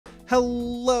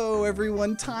Hello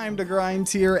everyone,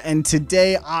 TimeToGrind here, and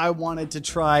today I wanted to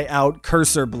try out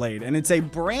Cursorblade, and it's a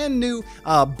brand new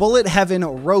bullet heaven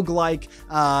roguelike,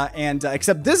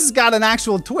 except this has got an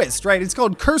actual twist, right? It's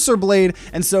called Cursorblade,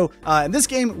 and so in this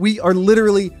game we are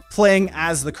literally playing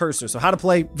as the cursor. So how to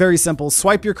play? Very simple.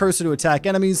 Swipe your cursor to attack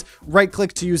enemies, right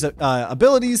click to use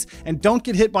abilities, and don't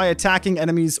get hit by attacking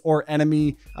enemies or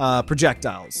enemy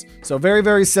projectiles. So very,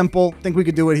 very simple. Think we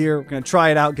could do it here. We're gonna try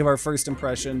it out, give our first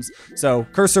impressions. So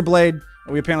Cursorblade,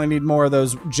 we apparently need more of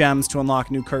those gems to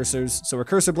unlock new cursors. So we're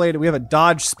Cursorblade, we have a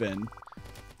dodge spin.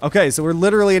 Okay, so we're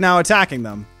literally now attacking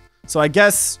them. So I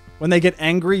guess when they get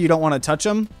angry, you don't want to touch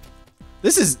them.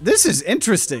 This is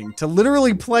interesting to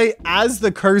literally play as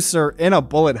the cursor in a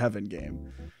bullet heaven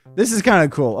game. This is kind of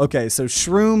cool. Okay, so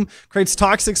Shroom creates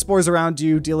toxic spores around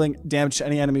you, dealing damage to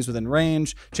any enemies within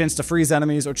range, chance to freeze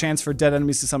enemies, or chance for dead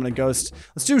enemies to summon a ghost.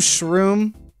 Let's do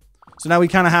Shroom. So now we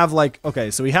kind of have like, okay,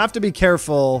 so we have to be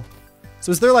careful.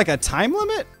 So is there like a time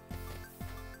limit?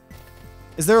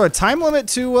 Is there a time limit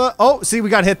to, oh, see, we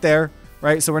got hit there,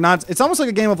 right? So we're not, it's almost like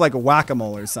a game of like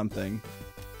whack-a-mole or something.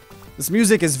 This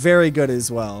music is very good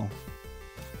as well.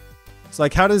 So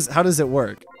like, how does it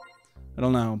work? I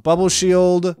don't know. Bubble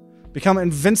shield, become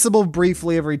invincible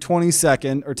briefly every 10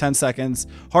 seconds.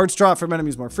 Hearts drop from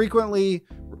enemies more frequently.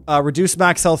 Reduce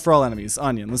max health for all enemies.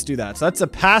 Onion, let's do that. So that's a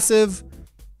passive,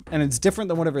 and it's different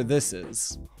than whatever this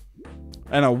is.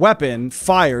 And a weapon,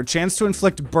 fire, chance to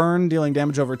inflict burn, dealing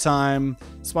damage over time.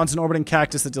 Spawns an orbiting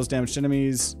cactus that deals damage to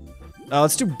enemies.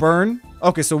 Let's do burn.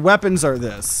 Okay, so weapons are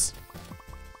this.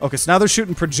 Okay, so now they're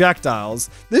shooting projectiles.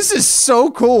 This is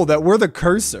so cool that we're the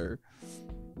cursor.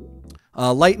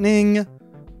 Lightning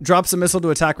drops a missile to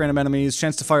attack random enemies.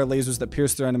 Chance to fire lasers that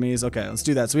pierce through enemies. Okay, let's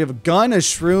do that. So we have a gun, a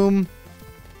shroom.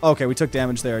 Okay, we took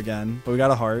damage there again, but we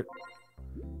got a heart.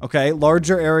 Okay,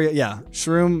 larger area. Yeah,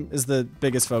 shroom is the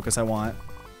biggest focus I want.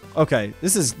 Okay,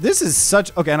 this is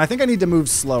such, okay, and I think I need to move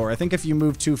slower. I think if you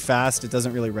move too fast, it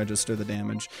doesn't really register the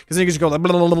damage. Because then you can just go like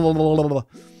blah, blah, blah, blah, blah, blah.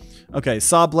 Okay,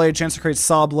 saw blade, chance to create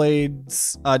saw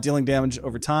blades, dealing damage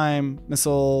over time.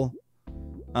 Missile.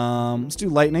 Let's do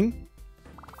lightning.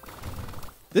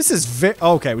 This is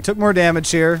okay, we took more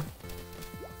damage here.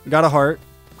 We got a heart.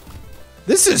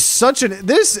 This is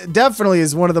this definitely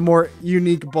is one of the more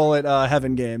unique bullet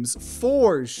heaven games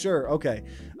for sure. Okay,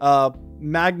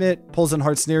 magnet pulls in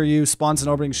hearts near you, spawns an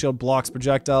orbiting shield, blocks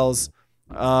projectiles.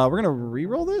 We're gonna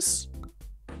reroll this.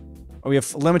 Oh, we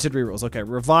have limited rerolls. Okay,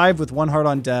 revive with 1 heart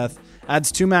on death, adds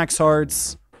 2 max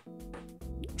hearts.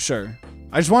 Sure,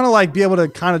 I just want to like be able to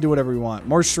kind of do whatever we want.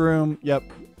 More shroom. Yep.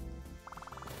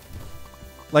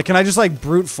 Like, can I just like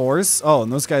brute force? Oh,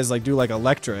 and those guys like do like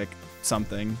electric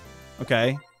something.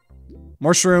 Okay.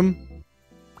 More shroom.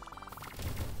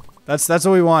 That's what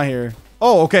we want here.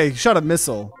 Oh, okay. He shot a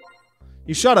missile.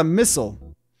 He shot a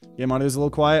missile. Game audio is a little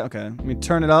quiet. Okay. Let me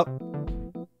turn it up.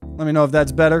 Let me know if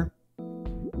that's better.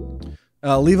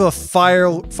 Leave a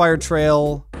fire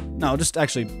trail. No, just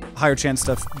actually higher chance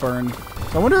to burn.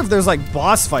 So I wonder if there's like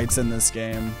boss fights in this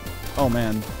game. Oh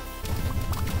man.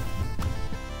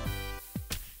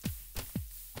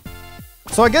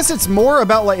 So I guess it's more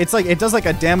about like, it's like, it does like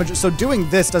a damage. So doing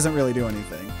this doesn't really do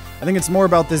anything. I think it's more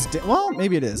about this. Well,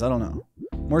 maybe it is. I don't know.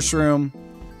 More shroom.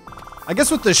 I guess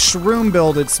with the shroom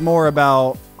build, it's more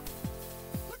about,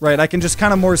 right, I can just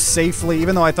kind of more safely,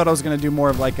 even though I thought I was going to do more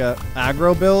of like a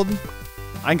aggro build,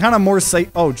 I can kind of more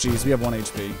safe. Oh, geez, we have 1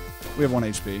 HP. We have 1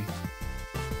 HP.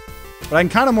 But I can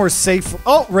kind of more safe.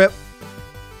 Oh, rip.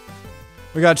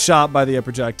 We got shot by the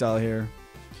projectile here.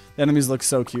 The enemies look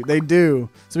so cute. They do.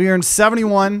 So we earned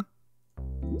 71.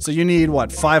 So you need, what,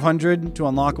 500 to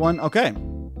unlock one? Okay.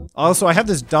 Also, I have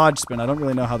this dodge spin. I don't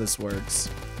really know how this works.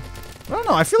 I don't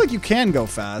know. I feel like you can go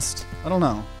fast. I don't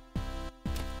know.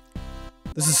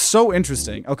 This is so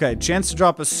interesting. Okay, chance to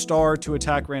drop a star to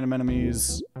attack random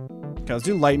enemies. Okay, let's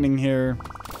do lightning here.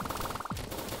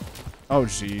 Oh,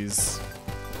 jeez.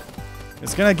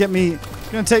 It's gonna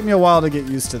take me a while to get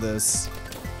used to this.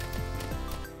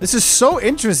 This is so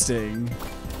interesting.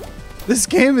 This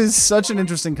game is such an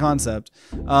interesting concept.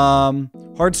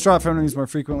 Hearts drop from enemies more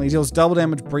frequently. Deals double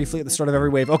damage briefly at the start of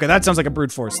every wave. Okay, that sounds like a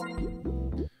brute force.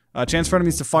 Chance for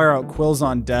enemies to fire out quills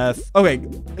on death. Okay,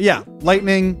 yeah,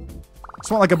 lightning. Just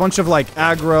want like a bunch of like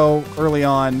aggro early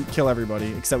on, kill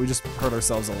everybody. Except we just hurt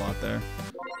ourselves a lot there.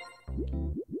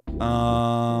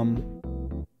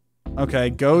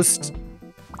 Okay, ghost.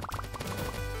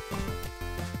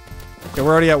 Okay,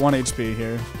 we're already at 1 HP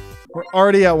here. We're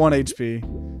already at 1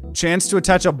 HP. Chance to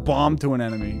attach a bomb to an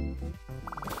enemy.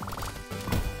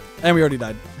 And we already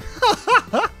died.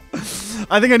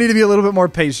 I think I need to be a little bit more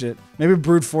patient. Maybe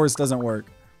brute force doesn't work.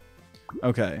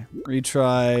 Okay,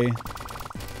 retry.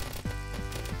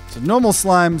 So normal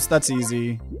slimes, that's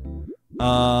easy.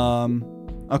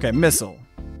 Okay, missile.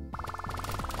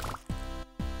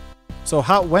 So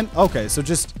okay, so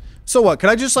just, so what? Could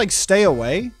I just like stay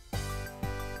away?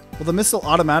 Will the missile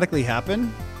automatically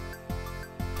happen?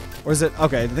 Or is it,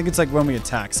 okay, I think it's like when we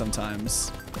attack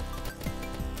sometimes.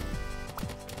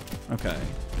 Okay.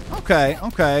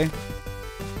 Okay.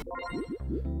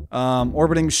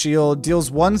 Orbiting shield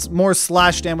deals 1 more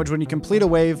slash damage when you complete a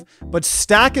wave, but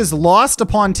stack is lost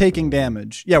upon taking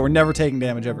damage. Yeah, we're never taking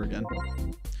damage ever again.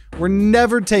 We're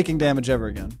never taking damage ever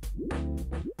again.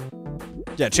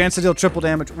 Yeah, chance to deal triple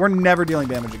damage. We're never dealing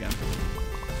damage again.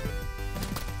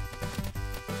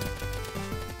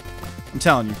 I'm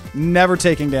telling you, never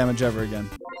taking damage ever again.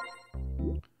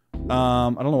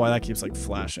 I don't know why that keeps like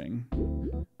flashing.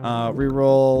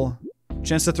 Reroll.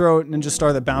 Chance to throw Ninja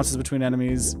Star that bounces between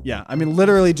enemies. Yeah, I mean,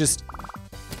 literally just...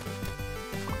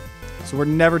 So we're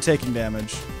never taking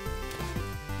damage.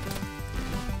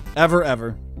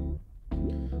 Ever.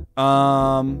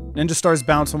 Ninja Stars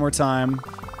bounce one more time.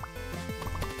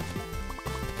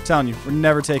 I'm telling you, we're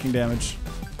never taking damage.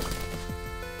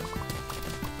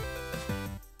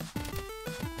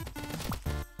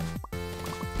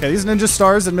 Okay, these Ninja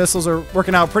Stars and missiles are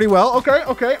working out pretty well.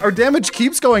 Okay. Our damage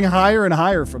keeps going higher and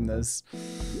higher from this.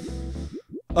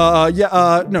 No,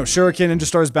 Shuriken, Ninja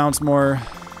Stars bounce more.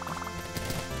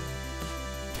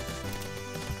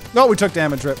 No, we took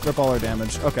damage. Rip all our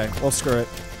damage. Okay, well, screw it.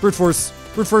 Brute Force.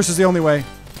 Brute Force is the only way.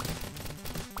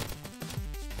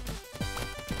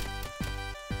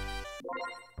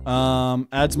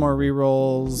 Adds more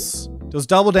rerolls. Does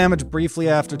double damage briefly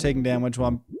after taking damage while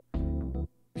I'm...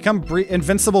 Become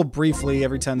invincible briefly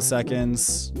every 10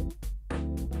 seconds.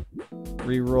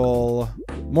 Reroll.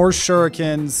 More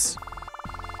shurikens.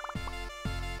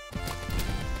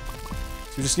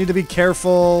 So we just need to be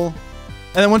careful.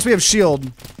 And then once we have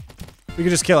shield, we can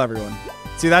just kill everyone.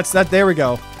 See, that's that. There we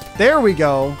go. There we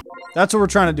go. That's what we're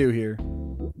trying to do here.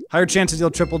 Higher chance to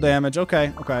deal triple damage.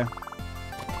 Okay.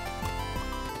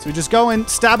 So we just go in,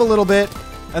 stab a little bit,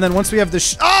 and then once we have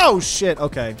the oh, shit.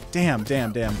 Okay. Damn.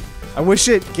 I wish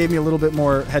it gave me a little bit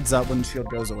more heads up when the shield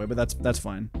goes away, but that's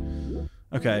fine.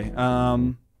 Okay,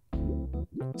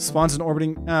 spawns an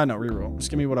orbiting, no, reroll. Just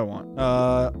give me what I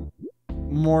want.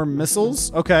 More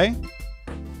missiles, okay.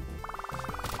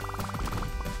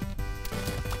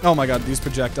 Oh my god, these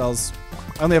projectiles.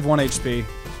 I only have 1 HP.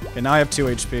 Okay, now I have 2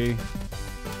 HP.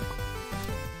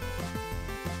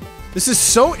 This is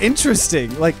so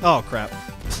interesting. Like, oh crap.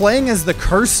 Playing as the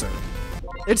cursor.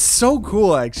 It's so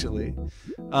cool, actually.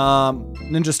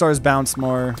 Ninja Stars bounce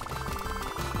more.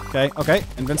 Okay.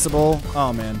 Invincible.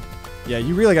 Oh, man. Yeah,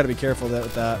 you really got to be careful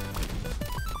with that.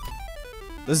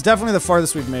 This is definitely the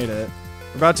farthest we've made it.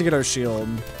 We're about to get our shield.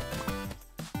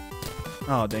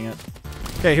 Oh, dang it.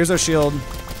 Okay, here's our shield.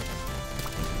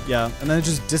 Yeah, and then it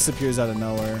just disappears out of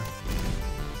nowhere.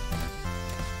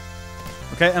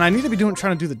 Okay, and I need to be trying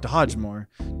to do the dodge more.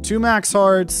 2 max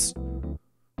hearts.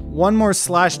 1 more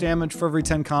slash damage for every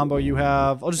 10 combo you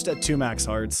have. I'll just add 2 max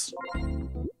hearts.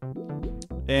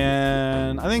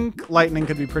 And I think lightning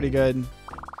could be pretty good.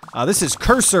 This is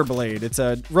Cursorblade. It's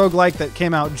a roguelike that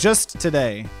came out just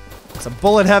today. It's a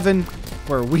bullet heaven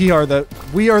where we are the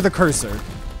cursor.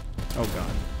 Oh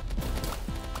god.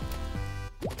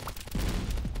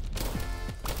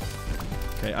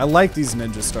 Okay, I like these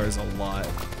Ninja Stars a lot.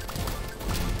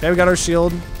 Okay, we got our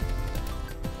shield.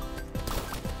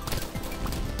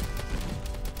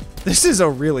 This is a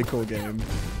really cool game.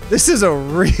 This is a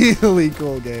really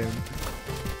cool game.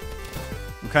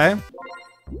 Okay.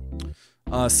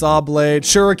 Saw blade,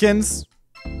 shurikens.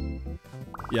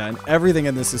 Yeah, and everything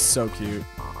in this is so cute.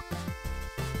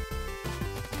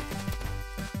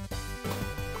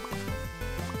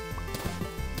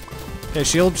 Okay,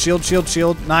 shield.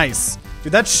 Nice.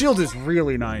 Dude, that shield is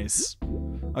really nice.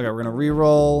 Okay, we're gonna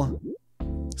reroll.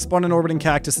 Spawn an orbiting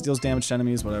cactus that deals damage to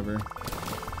enemies, whatever.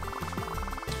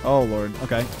 Oh, Lord.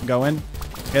 Okay, go in.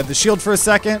 We have the shield for a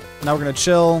second. Now we're gonna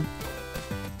chill.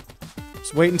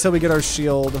 Just wait until we get our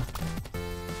shield.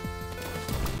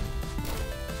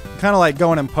 Kind of like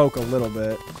go in and poke a little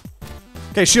bit.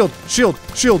 Okay, shield.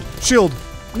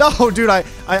 No, dude,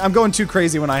 I'm going too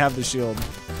crazy when I have the shield.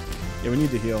 Yeah, we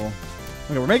need to heal.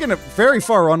 Okay, we're making it very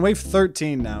far. We're on wave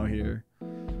 13 now here.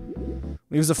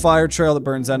 Leaves a fire trail that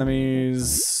burns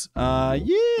enemies.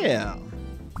 Yeah.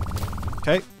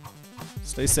 Okay.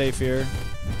 Stay safe here.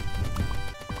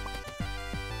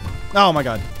 Oh my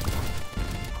god.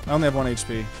 I only have 1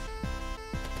 HP.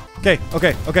 Okay.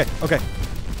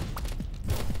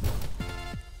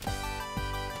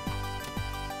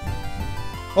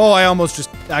 Oh, I almost just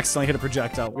accidentally hit a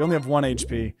projectile. We only have 1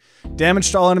 HP. Damage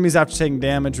to all enemies after taking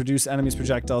damage. Reduce enemies'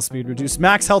 projectile speed. Reduce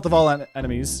max health of all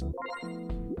enemies.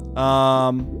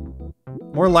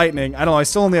 More lightning. I don't know. I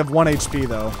still only have 1 HP,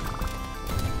 though.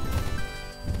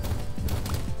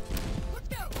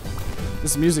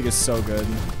 This music is so good.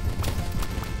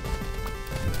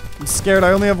 I'm scared.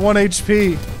 I only have 1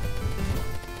 HP.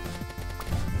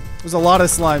 There's a lot of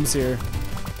slimes here.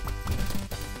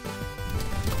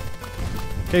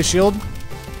 Okay, shield.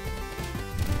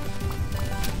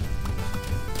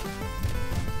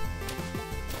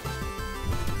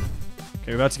 Okay,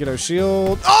 we're about to get our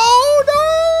shield. Oh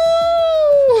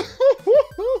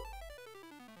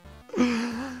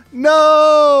no!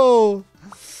 No!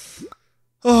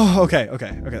 Oh, okay,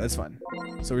 that's fine.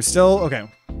 So we're still, okay.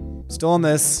 Still on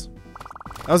this.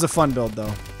 That was a fun build,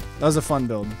 though. That was a fun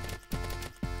build.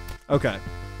 Okay.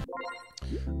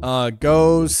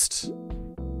 Ghost.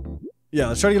 Yeah,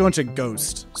 let's try to get a bunch of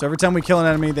ghost. So every time we kill an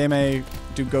enemy, they may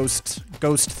do ghost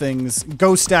things,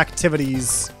 ghost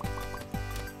activities.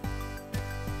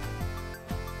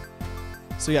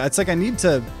 So yeah, it's like I need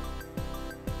to,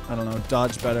 I don't know,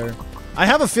 dodge better. I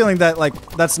have a feeling that, like,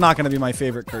 that's not going to be my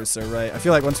favorite cursor, right? I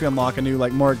feel like once we unlock a new,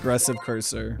 like, more aggressive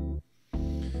cursor.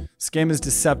 This game is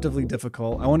deceptively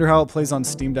difficult. I wonder how it plays on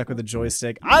Steam Deck with a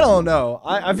joystick. I don't know.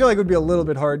 I feel like it would be a little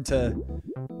bit hard to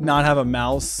not have a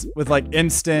mouse with, like,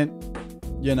 instant,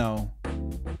 you know,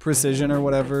 precision or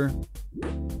whatever.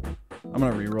 I'm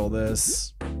going to re-roll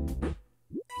this.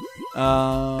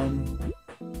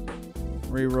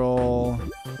 Re-roll.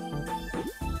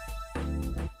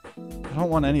 I don't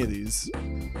want any of these.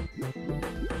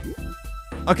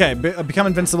 Okay, become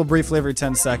invincible briefly every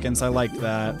 10 seconds. I like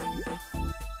that.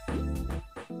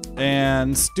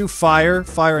 And do fire.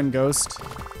 Fire and ghost.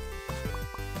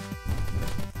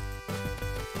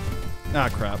 Ah,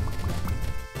 crap.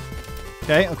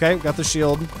 Okay, got the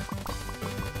shield.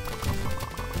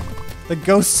 The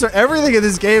ghosts are... Everything in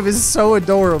this game is so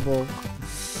adorable.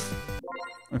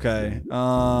 Okay,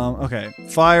 okay.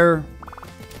 Fire.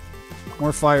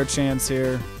 More fire chance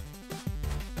here.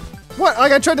 What?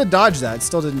 Like, I tried to dodge that.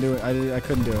 Still didn't do it. I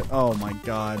couldn't do it. Oh my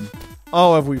god.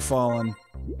 Oh, have we fallen.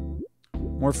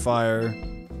 More fire.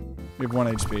 We have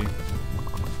 1 HP.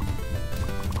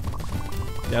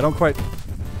 Yeah, I don't quite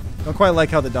like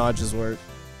how the dodges work.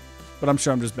 But I'm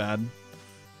sure I'm just bad.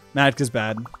 Mad 'cause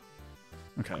bad.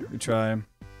 Okay, retry.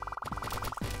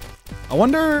 I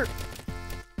wonder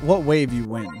what wave you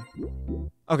win.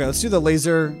 Okay, let's do the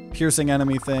laser piercing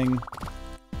enemy thing.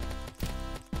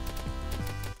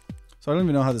 So I don't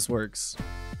even know how this works.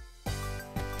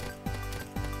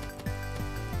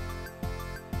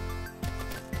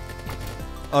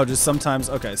 Oh, just sometimes,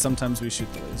 okay, sometimes we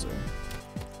shoot the laser.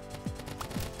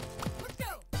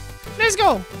 Let's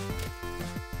go!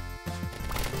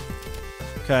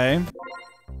 Okay.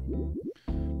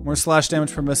 More slash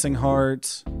damage per missing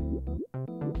heart.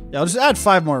 Yeah, I'll just add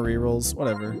 5 more rerolls,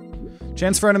 whatever.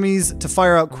 Chance for enemies to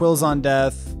fire out quills on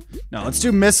death. No, let's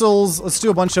do missiles. Let's do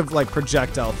a bunch of, like,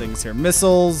 projectile things here.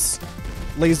 Missiles,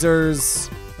 lasers.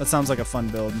 That sounds like a fun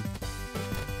build.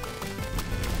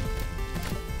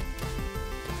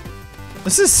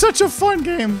 This is such a fun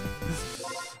game.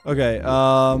 Okay,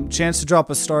 chance to drop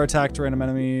a star attack to random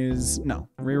enemies. No,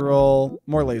 reroll.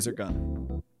 More laser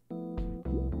gun.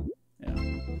 Yeah.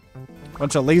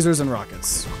 Bunch of lasers and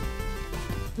rockets.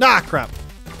 Ah, crap.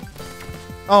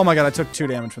 Oh my god, I took 2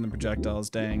 damage from the projectiles,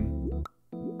 dang.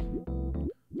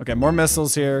 Okay, more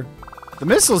missiles here. The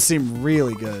missiles seem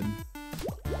really good.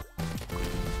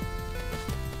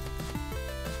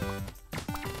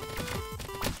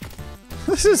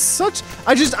 This is such...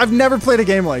 I've never played a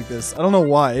game like this. I don't know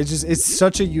why. It's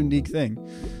such a unique thing.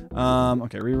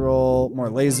 Okay, reroll. More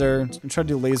laser. I'm trying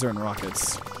to do laser and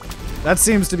rockets. That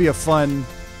seems to be a fun...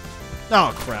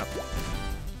 Oh, crap.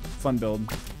 Fun build.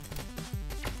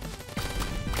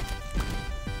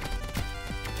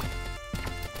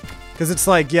 Because it's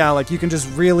like, yeah, like you can just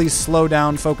really slow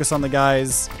down, focus on the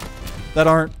guys that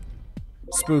aren't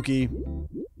spooky.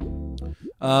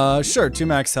 Sure, 2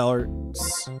 max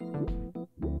hearts.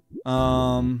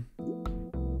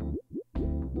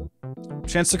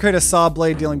 Chance to create a saw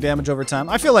blade dealing damage over time.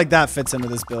 I feel like that fits into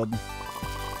this build.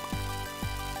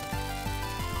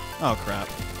 Oh, crap.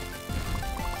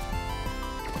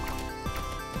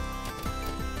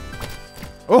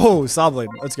 Oh, saw blade.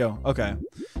 Let's go. Okay.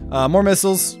 More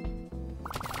missiles.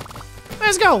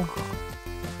 Let's go.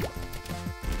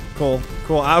 Cool.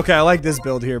 Cool. Okay, I like this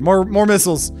build here. More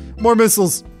missiles. More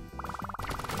missiles.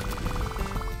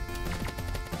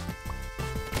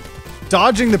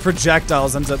 Dodging the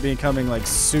projectiles ends up becoming like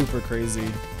super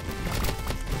crazy.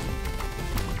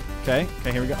 Okay,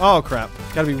 here we go. Oh, crap.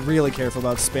 Gotta be really careful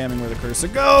about spamming where the cursor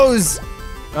goes.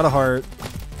 Got a heart.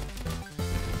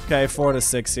 Okay, 4 to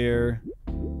 6 here.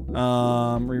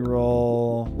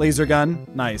 Reroll. Laser gun.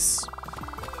 Nice.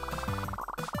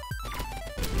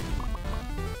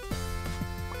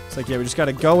 It's like, yeah, we just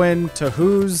gotta go into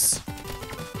who's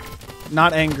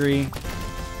not angry.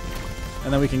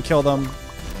 And then we can kill them.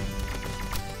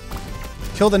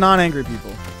 Kill the non-angry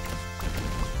people.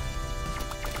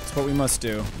 That's what we must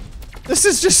do. This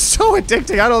is just so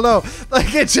addicting. I don't know.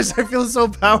 Like, it just, I feel so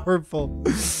powerful.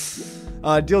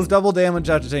 Deals double damage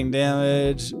after taking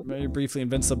damage. Very briefly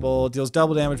invincible. Deals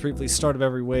double damage briefly start of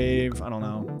every wave. I don't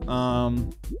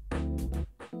know.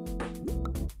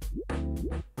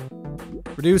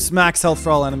 Reduce max health for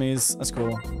all enemies. That's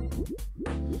cool.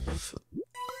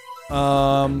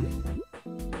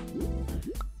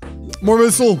 More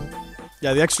missile.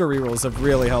 Yeah, the extra rerolls have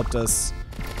really helped us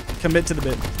commit to the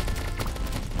bit.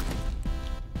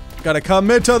 Gotta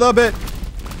commit to the bit.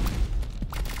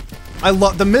 I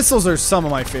love the missiles are some of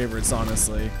my favorites,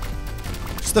 honestly.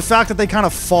 Just the fact that they kind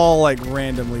of fall like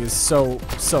randomly is so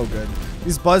good.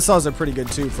 These buzzsaws are pretty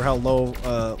good too for how low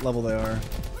level they are.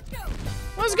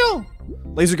 Let's go.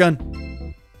 Laser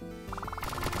gun.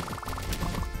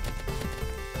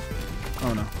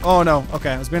 Oh no. Oh no.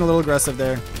 Okay, I was being a little aggressive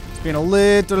there. Being a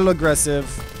little aggressive.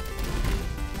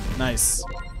 Nice.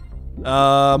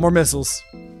 More missiles.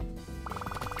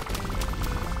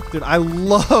 Dude, I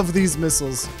love these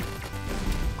missiles.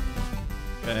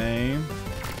 Okay. I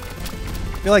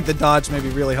feel like the dodge may be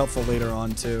really helpful later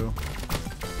on, too. I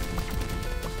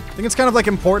think it's kind of, like,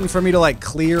 important for me to, like,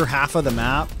 clear half of the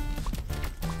map.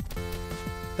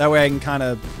 That way I can kind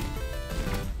of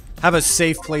have a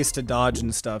safe place to dodge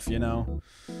and stuff, you know?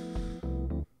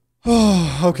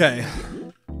 Oh, okay.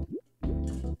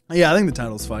 Yeah, I think the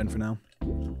title's fine for now.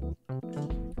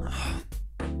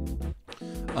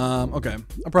 Okay.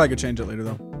 I'll probably could change it later,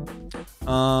 though.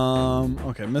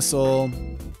 Okay, missile.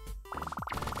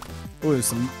 Ooh, there's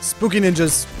some spooky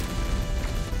ninjas.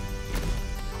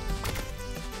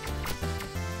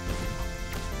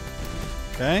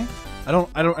 Okay.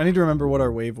 I need to remember what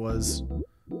our wave was.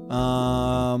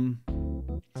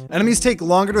 Enemies take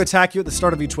longer to attack you at the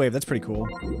start of each wave. That's pretty cool.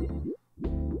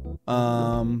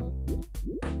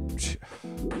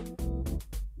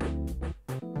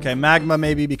 Okay, magma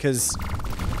maybe because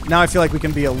now I feel like we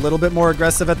can be a little bit more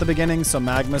aggressive at the beginning, so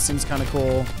magma seems kind of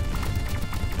cool.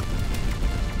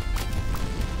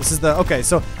 This is the... Okay,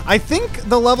 so I think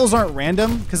the levels aren't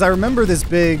random because I remember this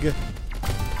big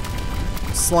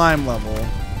slime level.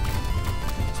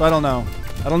 So I don't know.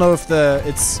 I don't know if the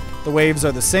waves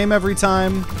are the same every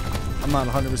time. I'm not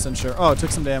 100% sure. Oh, it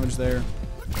took some damage there.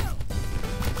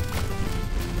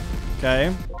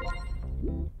 Okay.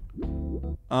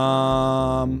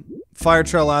 Fire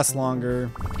trail lasts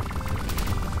longer.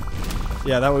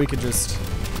 Yeah, that way we could just...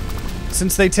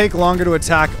 Since they take longer to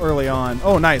attack early on.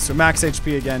 Oh, nice. So max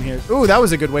HP again here. Ooh, that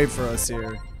was a good wave for us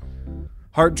here.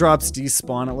 Heart drops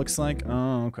despawn, it looks like.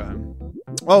 Oh, okay.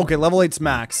 Oh, okay, level 8's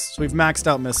max. So we've maxed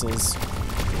out missiles.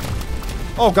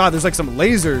 Oh god, there's like some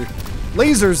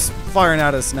lasers firing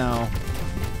at us now.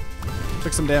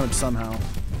 Took some damage somehow.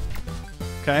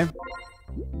 Okay.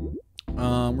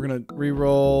 We're gonna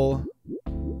re-roll.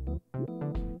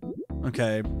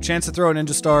 Okay, chance to throw a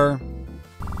ninja star.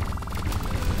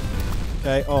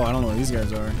 Okay, oh, I don't know what these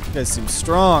guys are. You guys seem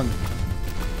strong.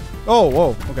 Oh,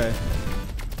 whoa, okay.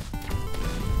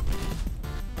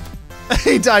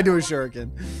 He died to a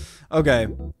shuriken. Okay.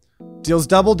 Deals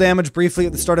double damage briefly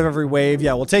at the start of every wave.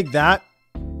 Yeah, we'll take that.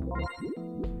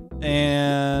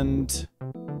 And...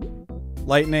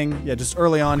 lightning. Yeah, just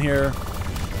early on here.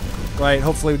 Right,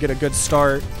 hopefully we get a good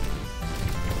start.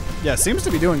 Yeah, seems to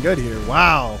be doing good here.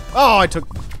 Wow. Oh, I took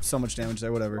so much damage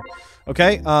there, whatever.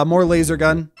 Okay, more laser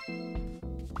gun.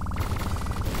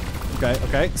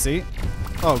 Okay, see?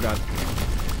 Oh, God.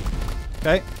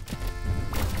 Okay.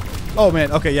 Oh,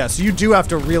 man, okay, yeah, so you do have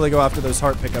to really go after those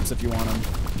heart pickups if you want them.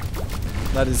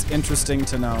 That is interesting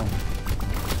to know.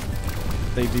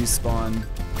 They despawn.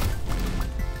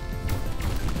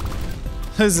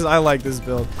 I like this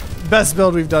build. Best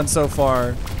build we've done so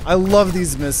far. I love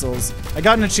these missiles. I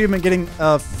got an achievement getting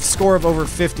a score of over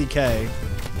 50k.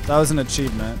 That was an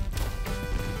achievement.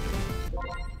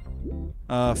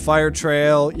 Fire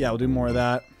trail. Yeah, we'll do more of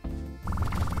that.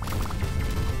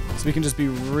 So we can just be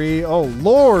oh,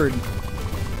 Lord!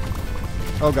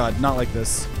 Oh, God. Not like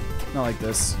this. Not like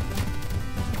this.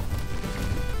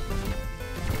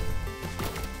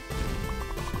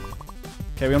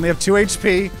 Okay, we only have 2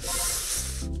 HP.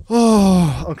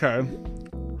 Oh, okay.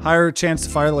 Higher chance to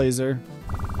fire laser.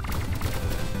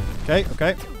 Okay,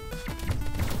 okay.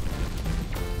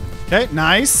 Okay,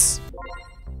 nice.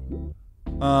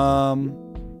 More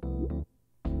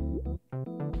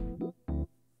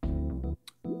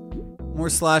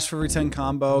slash for every 10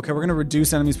 combo. Okay, we're gonna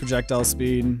reduce enemies' projectile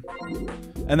speed. And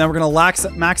then we're gonna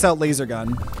max out laser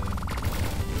gun.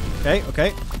 Okay,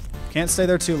 okay. Can't stay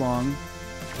there too long.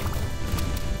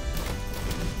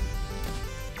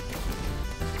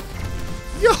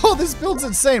 Yo, this build's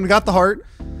insane. We got the heart.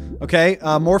 Okay,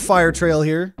 more fire trail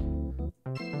here.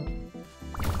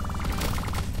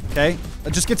 Okay,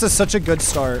 it just gets us such a good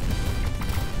start.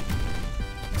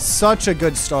 Such a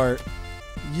good start.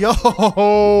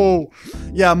 Yo!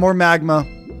 Yeah, more magma.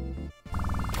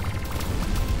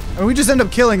 And we just end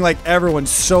up killing, like, everyone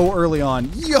so early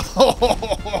on. Yo!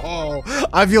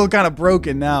 I feel kind of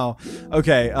broken now.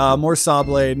 Okay, more saw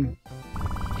blade.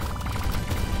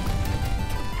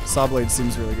 Saw blade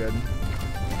seems really good.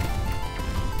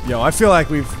 Yo, I feel like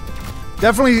we've...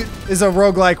 Definitely is a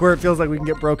roguelike where it feels like we can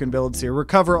get broken builds here.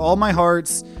 Recover all my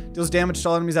hearts. Deals damage to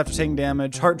all enemies after taking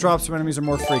damage. Heart drops from enemies are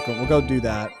more frequent. We'll go do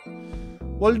that.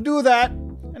 We'll do that.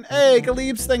 And hey,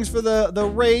 Khalibs, thanks for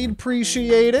the raid.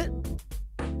 Appreciate it.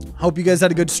 Hope you guys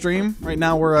had a good stream. Right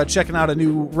now we're checking out a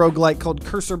new roguelike called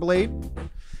Cursorblade.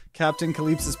 Captain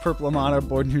Khalibs' purple Amana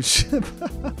aboard new ship.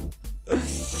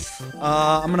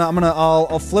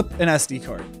 I'll flip an SD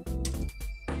card.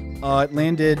 It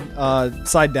landed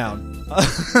side down.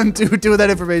 do with that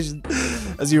information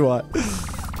as you want.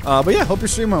 But yeah, hope your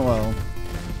stream went well.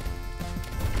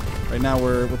 Right now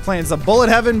we're playing some Bullet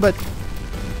Heaven, but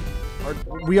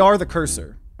we are the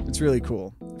cursor. It's really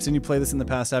cool. I've seen you play this in the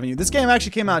past, haven't you? This game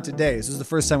actually came out today. This is the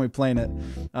first time we're playing it.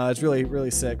 It's really,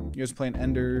 really sick. You guys are playing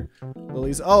Ender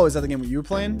Lilies. Oh, is that the game you were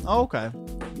playing? Oh, okay.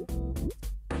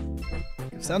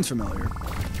 Sounds familiar.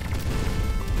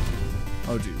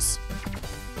 Oh, jeez.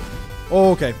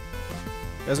 Oh, okay.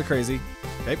 You guys are crazy.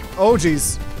 Okay. Oh,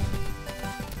 jeez.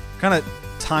 Kind of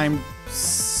timed.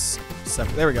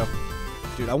 There we go.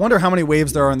 Dude, I wonder how many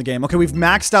waves there are in the game. Okay, we've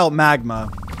maxed out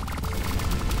magma.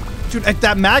 Dude,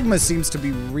 that magma seems to be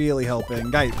really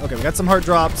helping. Guys, okay, we got some heart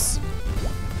drops.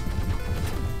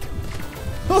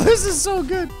 Oh, this is so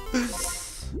good.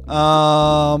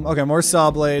 Okay, more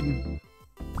saw blade.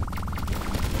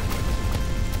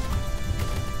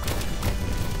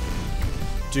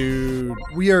 Dude,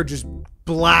 we are just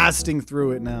blasting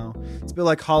through it now. It's a bit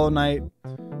like Hollow Knight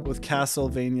with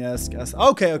Castlevania-esque.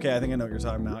 Okay, okay, I think I know what you're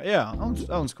talking about. Yeah,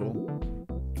 that one's cool.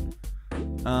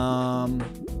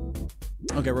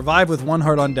 Okay, revive with 1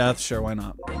 heart on death. Sure, why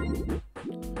not?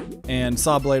 And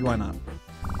saw blade, why not?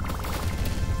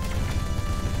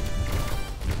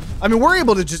 I mean, we're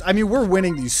able to just... I mean, we're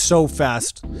winning these so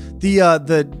fast.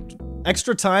 The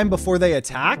extra time before they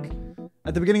attack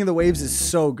at the beginning of the waves is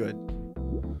so good.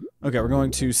 Okay, we're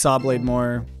going to saw blade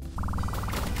more.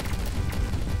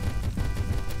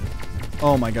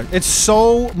 Oh my god. It's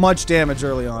so much damage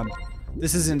early on.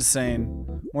 This is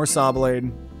insane. More saw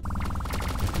blade.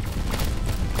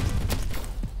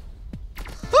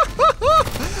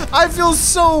 I feel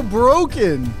so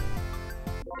broken.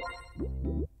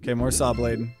 Okay, more saw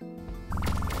blade.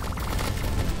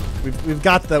 We've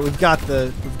got the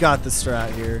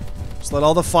strat here. Just let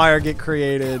all the fire get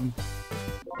created.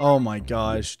 Oh my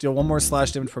gosh. Deal 1 more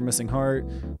slash damage per missing heart.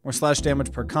 More slash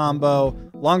damage per combo.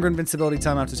 Longer invincibility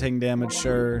time after taking damage,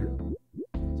 sure.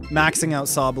 Maxing out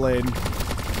saw blade.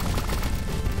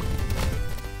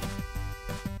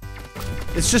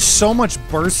 It's just so much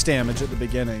burst damage at the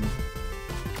beginning.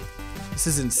 This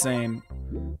is insane.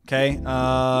 Okay,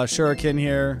 shuriken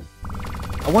here.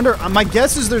 I wonder, my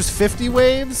guess is there's 50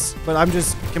 waves, but I'm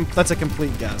just, that's a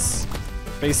complete guess.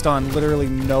 Based on literally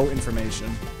no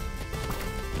information.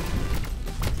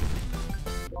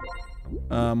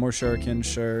 More shuriken,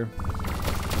 sure.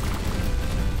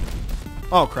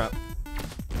 Oh, crap.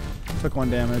 Took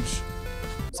 1 damage.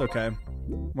 It's okay.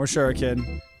 More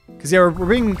shuriken. Because, yeah, we're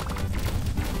being...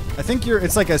 I think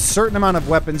it's like a certain amount of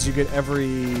weapons you get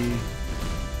every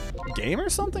game or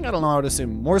something? I don't know how to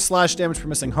assume. More slash damage per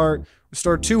missing heart.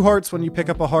 Restore 2 hearts when you pick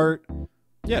up a heart.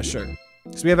 Yeah, sure.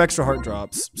 Because we have extra heart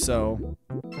drops, so...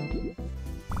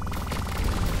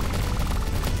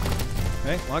 Okay,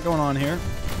 a lot going on here.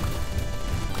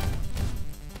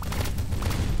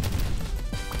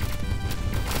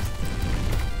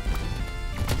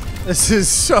 This is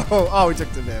so... Oh, we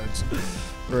took the damage.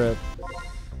 Rip.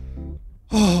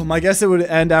 Oh, my guess it would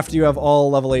end after you have all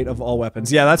level 8 of all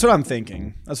weapons. Yeah, that's what I'm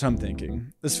thinking. That's what I'm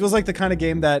thinking. This feels like the kind of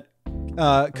game that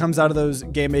comes out of those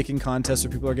game-making contests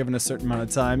where people are given a certain amount of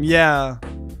time. Yeah.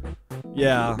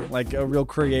 Yeah, like a real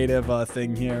creative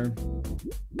thing here.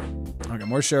 Okay,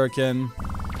 more shuriken.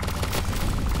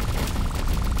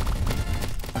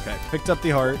 Okay, picked up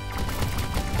the heart.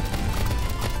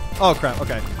 Oh, crap.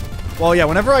 Okay. Well, yeah,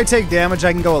 whenever I take damage,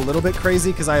 I can go a little bit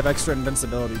crazy because I have extra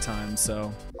invincibility time,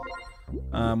 so.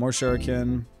 More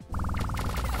shuriken.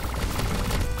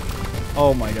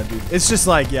 Oh my god, dude. It's just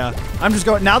like, yeah. I'm just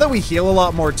going... Now that we heal a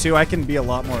lot more, too, I can be a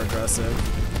lot more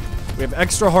aggressive. We have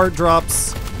extra heart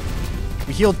drops.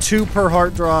 We heal 2 per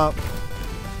heart drop.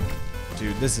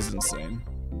 Dude, this is insane.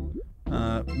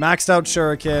 Maxed out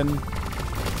shuriken.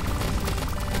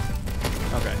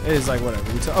 Okay, it is like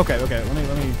whatever. Okay, let me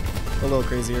go a little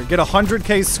crazy here. Get a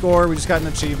 100k score. We just got an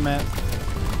achievement.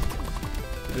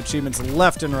 Get achievements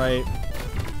left and right.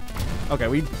 Okay,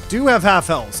 we do have half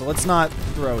health, so let's not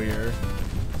throw here.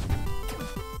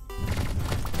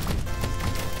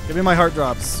 Give me my heart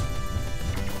drops.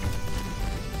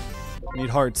 Need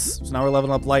hearts. So now we're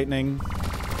leveling up lightning.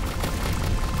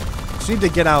 Just need to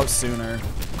get out sooner.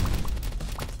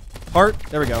 Heart.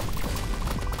 There we go.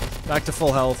 Back to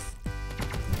full health.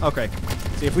 Okay.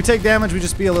 See, if we take damage, we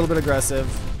just be a little bit aggressive.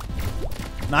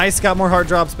 Nice. Got more heart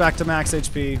drops. Back to max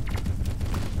HP.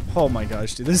 Oh my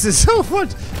gosh, dude. This is so fun.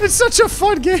 It's such a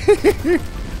fun game.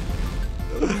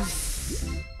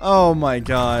 Oh my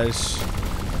gosh.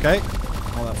 Okay.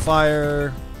 All that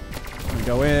fire. Let me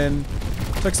go in.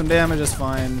 Took some damage. That's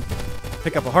fine.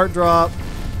 Pick up a heart drop.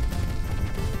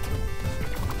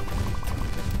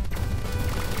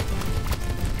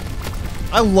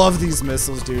 I love these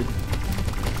missiles, dude.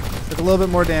 Took a little bit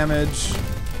more damage.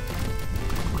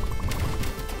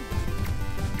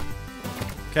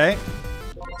 Okay.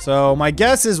 So my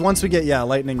guess is once we get, yeah,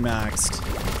 lightning maxed.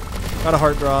 Got a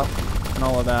heart drop and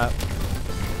all of that.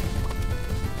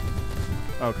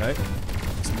 Okay.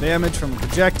 Some damage from a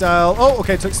projectile. Oh,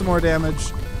 okay, took some more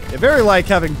damage. I very like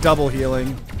having double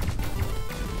healing.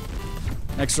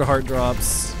 Extra heart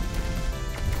drops.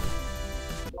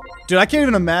 Dude, I can't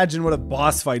even imagine what a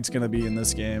boss fight's gonna be in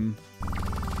this game.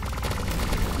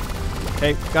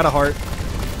 Okay, got a heart.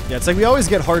 Yeah, it's like we always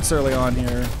get hearts early on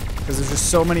here because there's just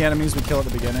so many enemies we kill at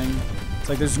the beginning. It's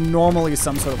like there's normally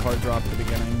some sort of heart drop at the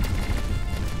beginning.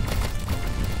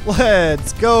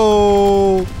 Let's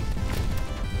go!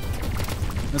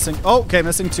 Missing, oh, okay,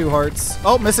 missing 2 hearts.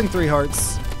 Oh, missing 3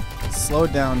 hearts. Slow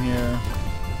it down here.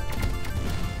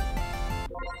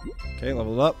 Okay,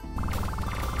 leveled up.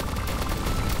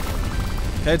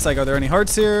 Okay, it's like, are there any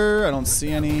hearts here? I don't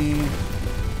see any.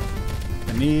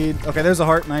 I need, okay, there's a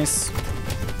heart, nice.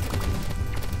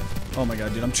 Oh my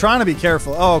god, dude, I'm trying to be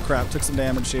careful. Oh crap, took some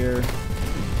damage here.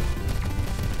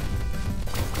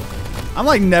 I'm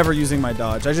like never using my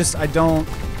dodge. I don't,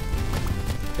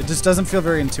 it just doesn't feel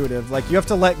very intuitive. Like you have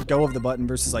to let go of the button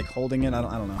versus like holding it. I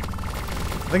don't know.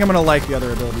 I think I'm gonna like the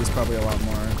other abilities probably a lot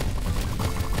more.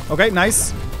 Okay,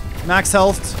 nice. Max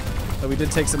health, but we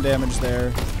did take some damage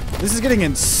there. This is getting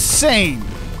insane.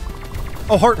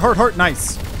 Oh, heart, heart, heart,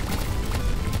 nice.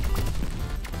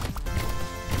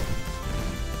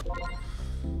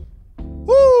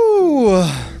 Woo!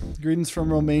 Greetings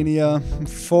from Romania.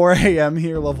 4 a.m.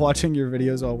 here. Love watching your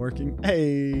videos while working.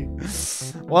 Hey.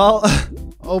 Well,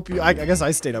 hope you. I guess I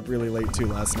stayed up really late too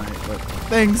last night, but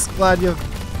thanks. Glad to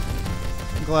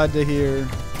hear.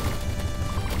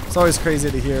 It's always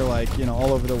crazy to hear, like, you know,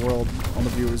 all over the world, all the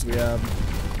viewers we have.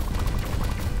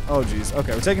 Oh, geez.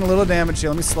 Okay, we're taking a little damage here.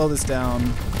 Let me slow this down.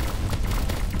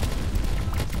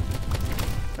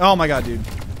 Oh my god, dude.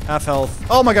 Half health.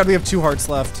 Oh my god, we have 2 hearts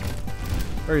left.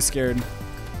 Very scared.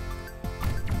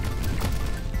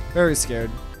 Very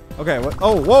scared. Okay, what?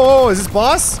 Oh, whoa, whoa, is this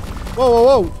boss? Whoa,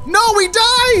 whoa, whoa. No, we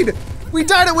died! We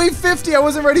died at wave 50. I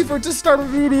wasn't ready for it to start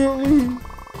immediately.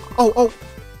 Oh, oh.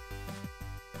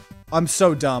 I'm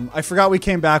so dumb. I forgot we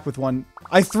came back with one.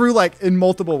 I threw, like, in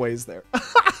multiple ways there.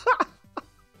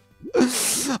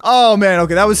 Oh, man.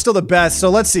 Okay, that was still the best. So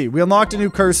let's see. We unlocked a new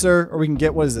cursor, or we can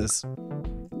get, what is this?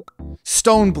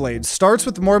 Stone Blade. Starts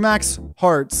with more max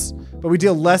hearts, but we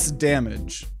deal less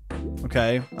damage.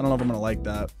 Okay. I don't know if I'm going to like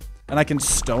that. And I can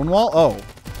stonewall? Oh.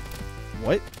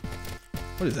 What?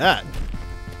 What is that?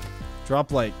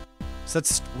 Drop, like... Is that...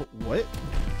 What?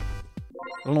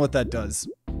 I don't know what that does.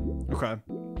 Okay.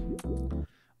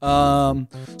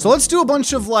 So let's do a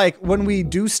bunch of, like, when we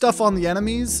do stuff on the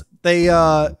enemies, they,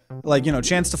 like, you know,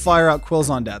 chance to fire out quills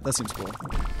on death. That seems cool.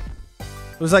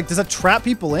 It was like, does that trap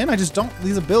people in? I just don't,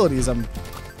 these abilities, I'm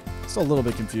still a little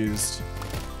bit confused.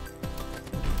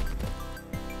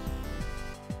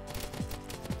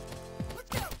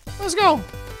 Let's go.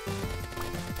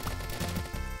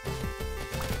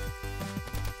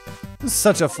 This is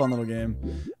such a fun little game.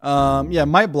 Yeah,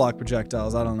 might block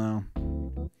projectiles. I don't know.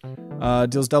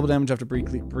 Deals double damage after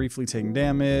briefly taking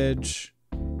damage.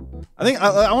 I think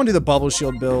I want to do the bubble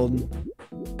shield build.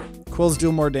 Quills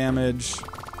deal more damage.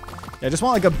 Yeah, I just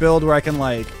want like a build where I can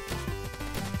like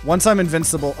Once I'm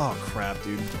invincible. Oh, crap,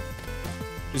 dude.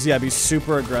 Just, yeah, be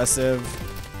super aggressive.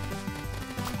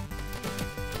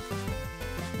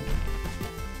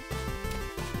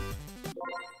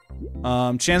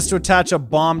 Chance to attach a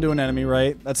bomb to an enemy,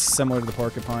 right? That's similar to the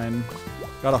porcupine.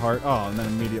 Got a heart. Oh, and then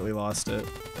immediately lost it.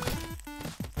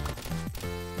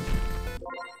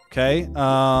 Okay.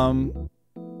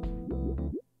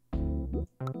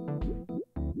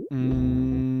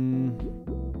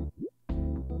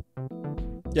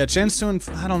 Yeah, chance to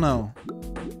I don't know.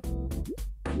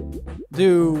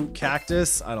 Do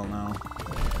cactus? I don't know.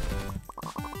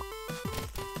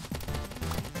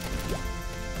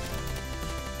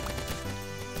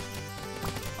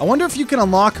 I wonder if you can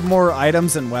unlock more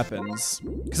items and weapons.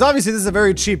 Because obviously this is a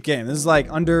very cheap game. This is like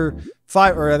under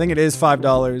 $5, or I think it is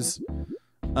 $5.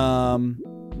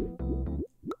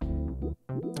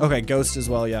 Okay, ghost as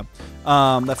well, yeah.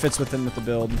 That fits with the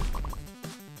build.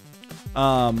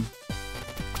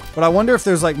 But I wonder if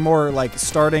there's like more like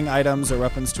starting items or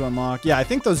weapons to unlock. Yeah, I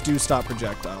think those do stop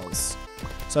projectiles.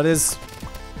 So it is...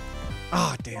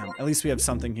 Oh, damn. At least we have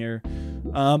something here.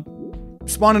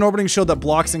 Spawn an orbiting shield that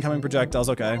blocks incoming projectiles.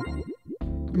 Okay.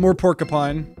 More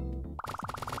porcupine.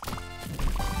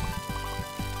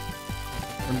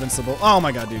 Invincible. Oh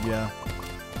my god, dude, yeah.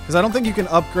 Because I don't think you can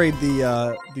upgrade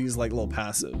the these like little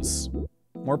passives.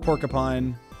 More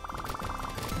porcupine.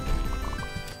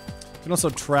 You can also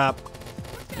trap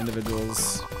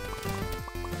individuals.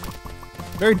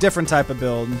 Very different type of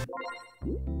build.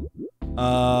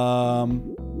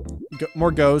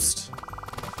 More ghost.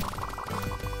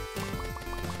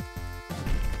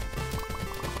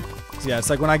 So yeah,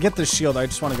 it's like when I get this shield, I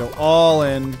just want to go all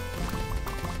in.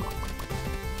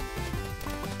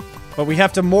 But we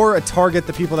have to more target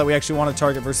the people that we actually want to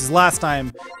target versus last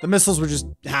time, the missiles were just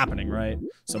happening, right?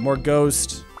 So more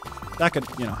ghost. That could,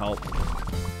 you know, help.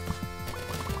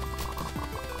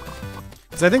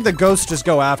 Because I think the ghosts just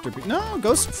go after people. No,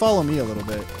 ghosts follow me a little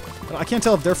bit. But I can't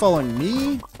tell if they're following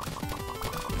me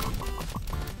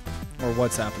or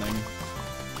what's happening.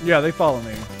 Yeah, they follow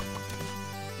me.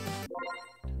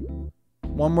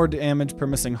 One more damage per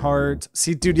missing heart.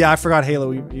 See, dude, yeah, I forgot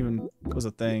Halo even was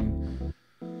a thing.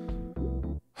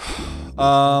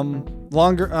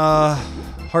 Longer,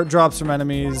 heart drops from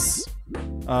enemies,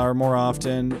 or more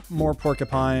often. More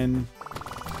porcupine.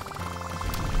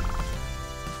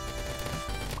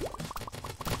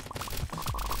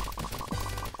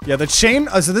 Yeah, the chain,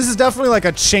 so this is definitely like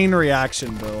a chain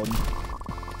reaction build.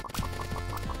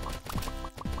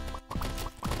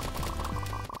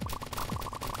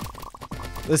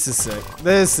 This is sick.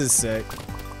 This is sick.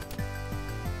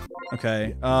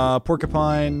 Okay,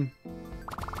 porcupine.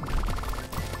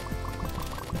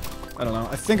 I don't know.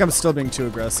 I think I'm still being too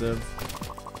aggressive.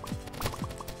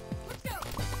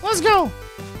 Let's go!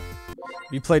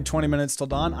 You played 20 minutes till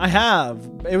dawn? I have.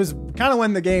 It was kind of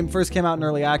when the game first came out in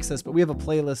early access, but we have a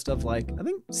playlist of like, I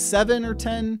think 7 or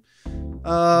 10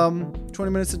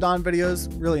 20 minutes to dawn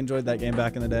videos. Really enjoyed that game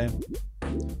back in the day.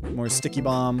 More sticky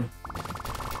bomb.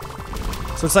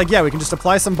 So it's like, yeah, we can just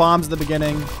apply some bombs at the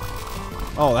beginning.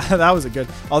 Oh, that was a good...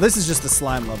 Oh, this is just the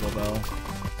slime level, though.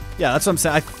 Yeah, that's what I'm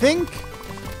saying. I think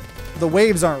the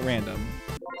waves aren't random.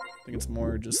 I think it's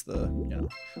more just the, you know,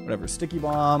 whatever. Sticky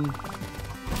bomb.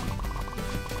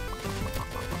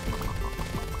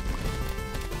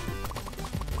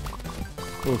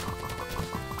 Ooh.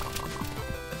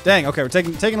 Dang, okay, we're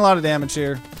taking a lot of damage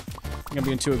here. I think I'm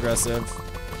being too aggressive.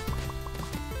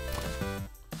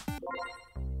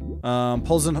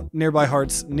 Pulls in nearby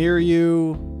hearts near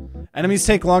you. Enemies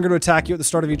take longer to attack you at the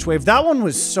start of each wave. That one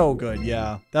was so good,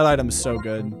 yeah. That item is so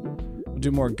good. We'll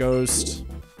do more ghost.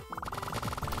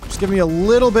 Just give me a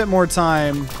little bit more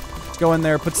time to go in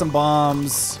there, put some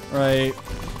bombs, right?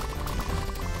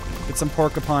 Get some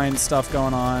porcupine stuff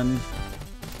going on.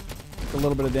 A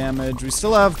little bit of damage. We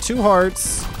still have 2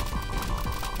 hearts.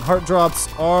 Heart drops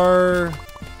are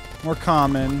more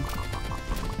common.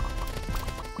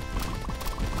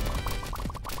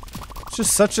 It's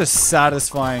just such a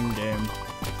satisfying game.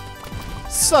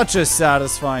 Such a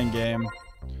satisfying game.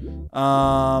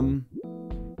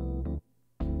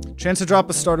 Chance to drop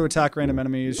a star to attack random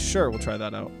enemies. Sure, we'll try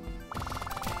that out.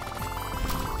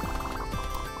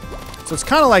 So it's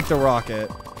kind of like the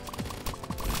rocket.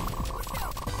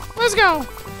 Let's go!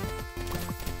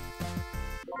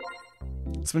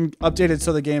 It's been updated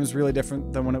so the game's really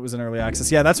different than when it was in early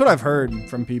access. Yeah, that's what I've heard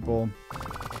from people.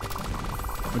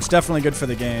 Which is definitely good for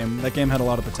the game. That game had a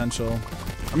lot of potential.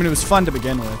 I mean, it was fun to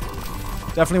begin with.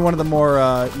 Definitely one of the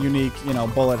more unique, you know,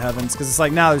 bullet heavens. Because it's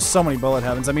like now there's so many bullet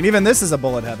heavens. I mean, even this is a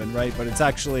bullet heaven, right? But it's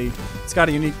actually, it's got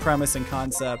a unique premise and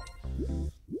concept.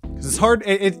 It's hard.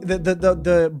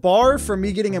 The bar for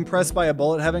me getting impressed by a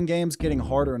bullet heaven game is getting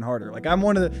harder and harder. Like I'm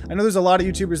one of the, I know there's a lot of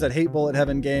YouTubers that hate bullet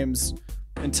heaven games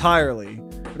entirely,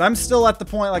 but I'm still at the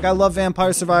point, like I love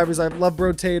Vampire Survivors, I love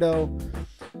Brotato,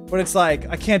 but it's like,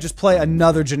 I can't just play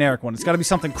another generic one. It's gotta be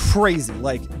something crazy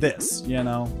like this, you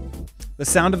know? The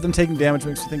sound of them taking damage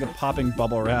makes me think of popping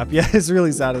bubble wrap. Yeah, it's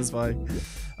really satisfying.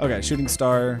 Okay, shooting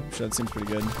star, that seems pretty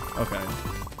good. Okay.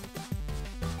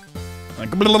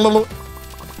 Like,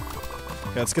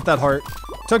 okay, let's get that heart.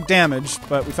 Took damage,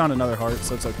 but we found another heart,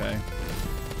 so it's okay.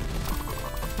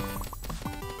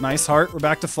 Nice heart, we're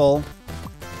back to full.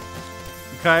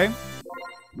 Okay.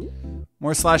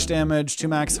 More slash damage, 2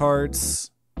 max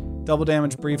hearts. Double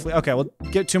damage briefly. Okay, we'll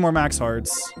get 2 more max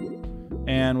hearts.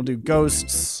 And we'll do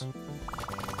ghosts.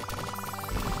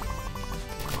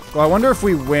 Well, I wonder if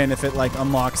we win, if it like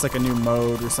unlocks like a new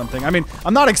mode or something. I mean,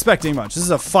 I'm not expecting much. This is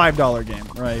a $5 game,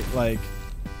 right? Like,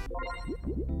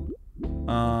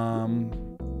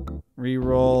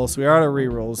 reroll. So we are out of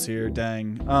rerolls here.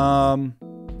 Dang.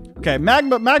 Okay,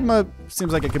 Magma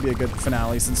seems like it could be a good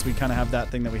finale since we kind of have that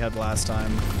thing that we had last time,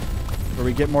 where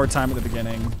we get more time at the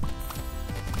beginning.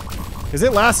 Because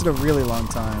it lasted a really long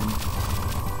time.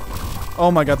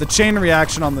 Oh my god, the chain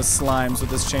reaction on the slimes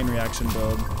with this chain reaction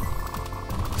build.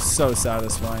 So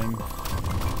satisfying.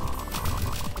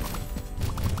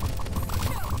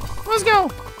 Let's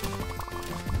go!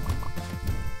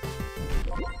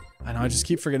 I know, I just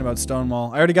keep forgetting about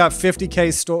Stonewall. I already got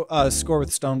 50k score with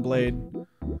Stoneblade.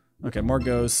 Okay, more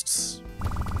ghosts.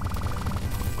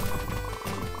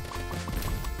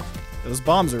 Those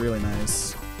bombs are really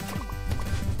nice.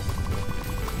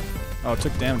 Oh, it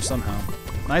took damage somehow.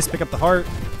 Nice, pick up the heart.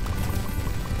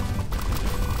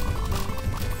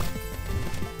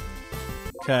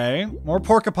 Okay, more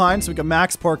porcupine, so we can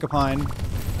max porcupine.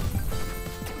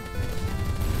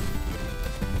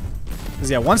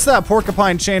 Because yeah, once that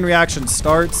porcupine chain reaction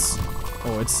starts,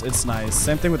 oh, it's nice.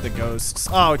 Same thing with the ghosts.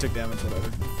 Oh, we took damage,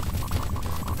 whatever.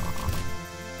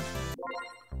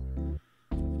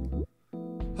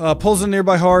 Pulls in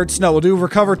nearby hearts. No, we'll do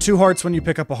recover 2 hearts when you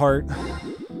pick up a heart.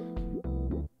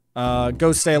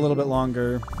 Go stay a little bit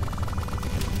longer.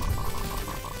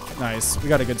 Nice. We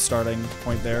got a good starting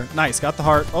point there. Nice. Got the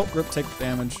heart. Oh, grip, take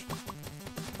damage.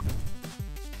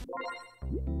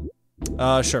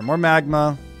 Sure. More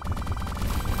magma.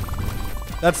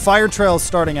 That fire trail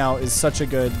starting out is such a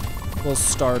good little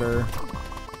starter.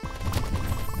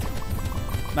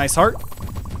 Nice heart.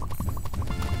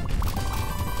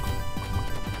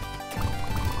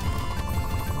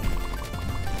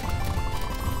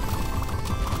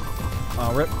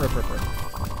 Oh, rip.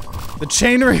 The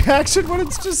chain reaction when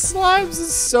it's just slimes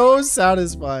is so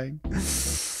satisfying.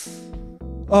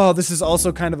 Oh, this is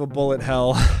also kind of a bullet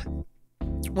hell.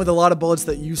 With a lot of bullets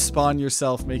that you spawn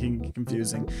yourself, making it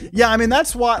confusing. Yeah, I mean,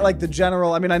 that's why, like, the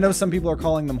general... I mean, I know some people are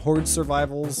calling them horde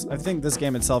survivals. I think this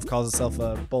game itself calls itself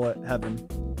a bullet heaven.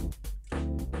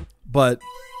 But...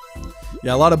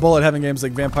 yeah, a lot of bullet heaven games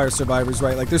like Vampire Survivors,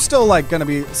 right? Like, there's still, like, gonna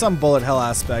be some bullet hell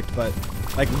aspect, but...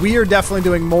 like, we are definitely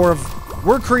doing more of...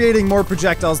 we're creating more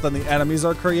projectiles than the enemies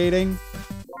are creating.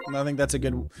 And I think that's a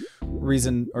good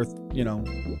reason, or, you know,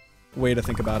 way to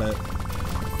think about it.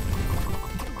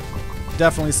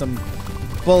 Definitely some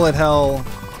bullet hell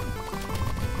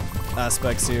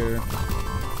aspects here.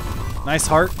 Nice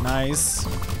heart. Nice.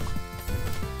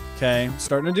 Okay,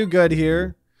 starting to do good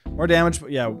here. More damage,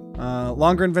 but yeah,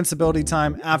 longer invincibility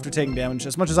time after taking damage.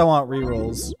 As much as I want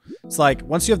rerolls, it's like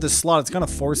once you have this slot, it's kind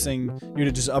of forcing you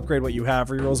to just upgrade what you have.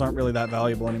 Rerolls aren't really that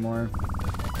valuable anymore.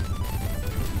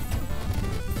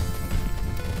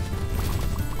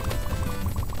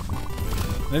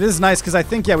 And it is nice because I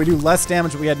think, yeah, we do less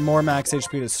damage, but we had more max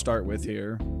HP to start with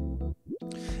here.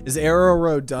 Is Arrow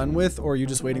Road done with, or are you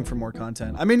just waiting for more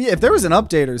content? I mean, yeah, if there was an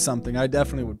update or something, I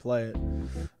definitely would play it.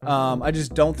 I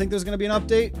just don't think there's going to be an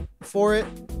update for it.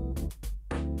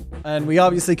 And we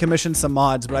obviously commissioned some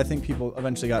mods, but I think people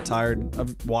eventually got tired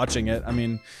of watching it. I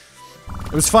mean,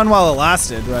 it was fun while it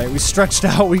lasted, right? We stretched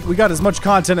out, we got as much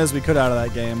content as we could out of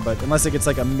that game, but unless it gets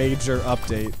like a major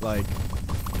update, like...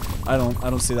 I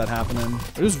don't see that happening.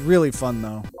 It was really fun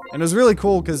though. And it was really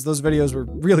cool because those videos were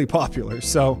really popular.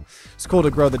 So it's cool to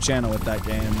grow the channel with that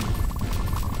game.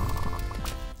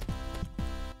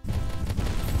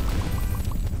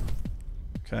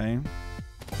 Okay.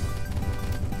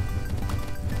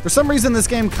 For some reason, this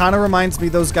game kind of reminds me,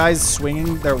 those guys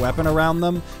swinging their weapon around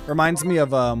them, reminds me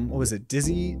of, what was it,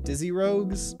 Dizzy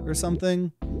Rogues or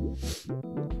something?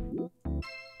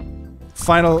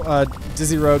 Final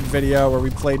Dizzy Rogue video where we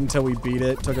played until we beat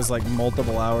it. Took us like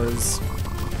multiple hours.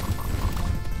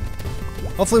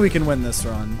 Hopefully we can win this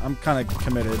run. I'm kind of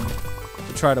committed.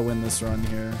 to try to win this run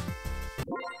here.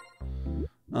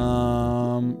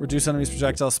 Reduce enemies'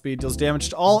 projectile speed. Deals damage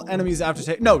to all enemies after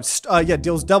take. No, yeah,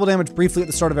 deals double damage briefly at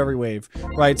the start of every wave.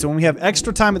 Right, so when we have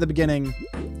extra time at the beginning,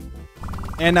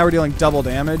 and now we're dealing double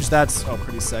damage, that's, oh,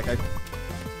 pretty sick. I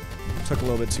took a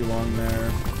little bit too long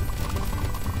there.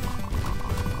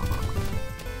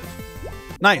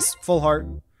 Nice, full heart.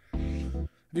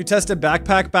 Have you tested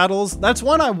backpack battles? That's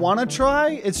one I want to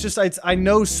try. It's just, I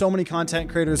know so many content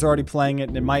creators are already playing it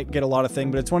and it might get a lot of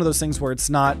things, but it's one of those things where it's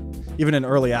not even in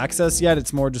early access yet.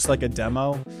 It's more just like a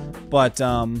demo. But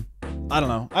I don't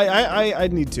know. I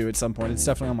need to at some point. It's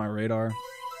definitely on my radar.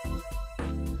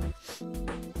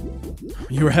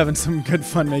 You were having some good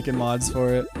fun making mods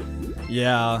for it.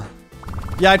 Yeah.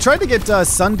 Yeah, I tried to get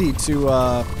Sunday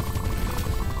to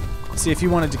see if he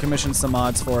wanted to commission some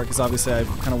mods for it, because obviously I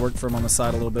kind of worked for him on the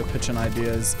side a little bit, pitching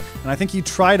ideas. And I think he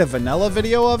tried a vanilla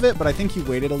video of it, but I think he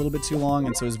waited a little bit too long,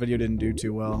 and so his video didn't do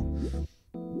too well.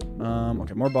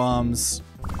 Okay, more bombs.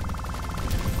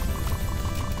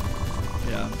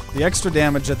 Yeah, the extra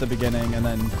damage at the beginning, and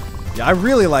then, yeah, I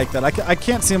really like that. I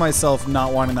can't see myself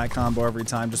not wanting that combo every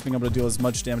time, just being able to deal as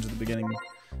much damage at the beginning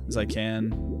as I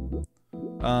can.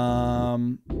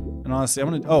 And honestly, I'm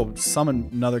gonna, oh, summon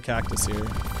another cactus here.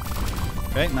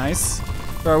 Okay, nice.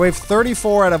 All right, wave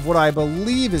 34 out of what I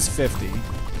believe is 50.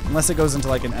 Unless it goes into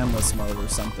like an endless mode or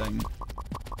something.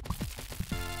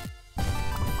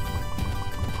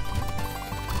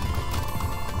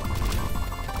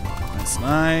 Nice,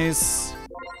 nice.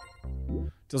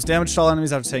 Deals damage to all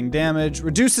enemies after taking damage.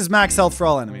 Reduces max health for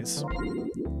all enemies.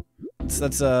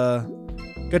 That's a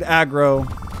good aggro.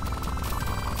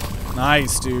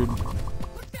 Nice, dude.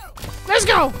 Let's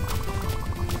go!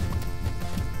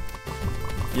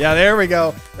 Yeah, there we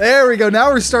go. There we go. Now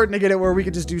we're starting to get it where we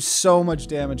could just do so much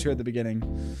damage here at the beginning.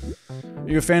 Are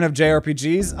you a fan of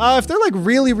JRPGs? If they're like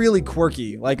really, really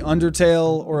quirky, like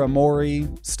Undertale or Amori,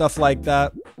 stuff like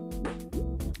that.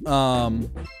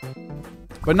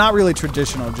 But not really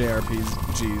traditional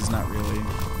JRPGs, not really.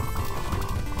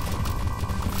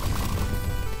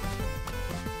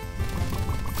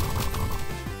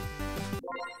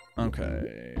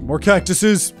 Okay, more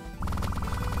cactuses.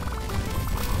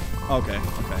 Okay,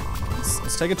 okay.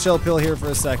 Let's take a chill pill here for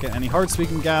a second. Any hearts we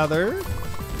can gather?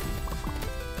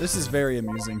 This is very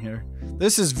amusing here.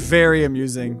 This is very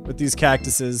amusing with these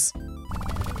cactuses.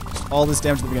 All this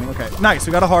damage at the beginning. Okay, nice.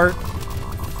 We got a heart.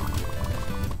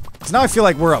 So now I feel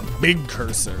like we're a big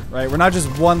cursor, right? We're not just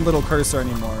one little cursor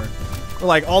anymore. We're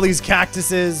like all these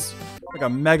cactuses, like a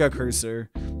mega cursor.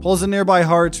 Pulls in nearby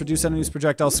hearts, reduce enemies'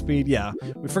 projectile speed. Yeah,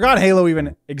 we forgot Halo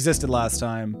even existed last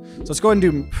time. So let's go ahead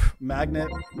and do magnet,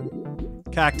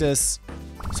 cactus.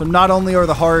 So not only are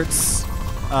the hearts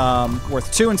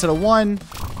worth 2 instead of 1,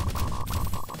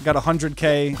 we got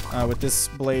 100k with this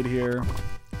blade here.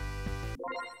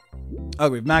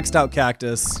 Oh, we've maxed out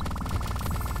cactus.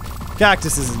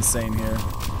 Cactus is insane here.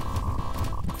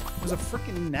 There's a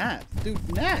freaking gnat.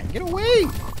 Dude, gnat, get away!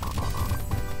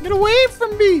 Get away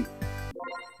from me!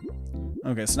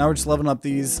 Okay, so now we're just leveling up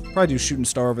these. Probably do shooting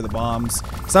star over the bombs.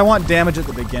 Because I want damage at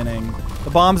the beginning.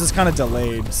 The bombs is kind of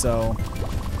delayed, so...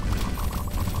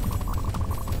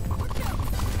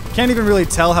 Can't even really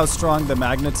tell how strong the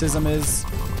magnetism is.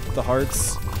 The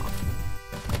hearts.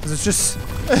 Because it's just...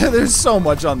 there's so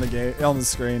much on the game, on the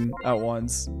screen at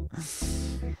once.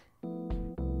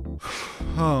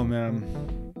 Oh, man.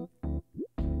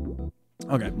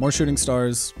 Okay, more shooting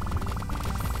stars.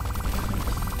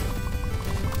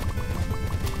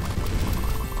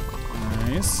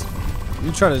 Nice.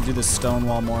 You try to do this stone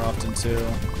wall more often too.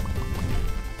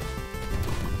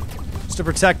 Just to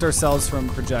protect ourselves from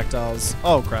projectiles.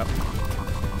 Oh crap.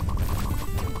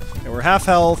 Okay, we're half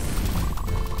health.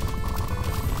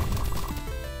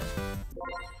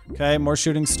 Okay, more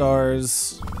shooting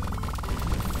stars.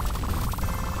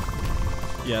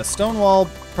 Yeah, stone wall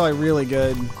probably really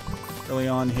good early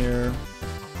on here.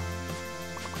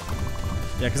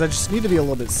 Yeah, because I just need to be a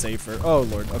little bit safer. Oh,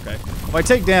 Lord. Okay. If I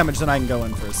take damage, then I can go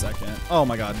in for a second. Oh,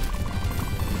 my God.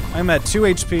 I'm at 2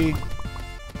 HP.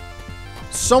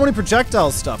 So many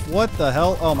projectile stuff. What the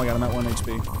hell? Oh, my God. I'm at 1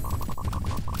 HP.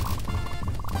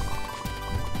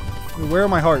 Where are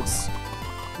my hearts?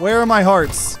 Where are my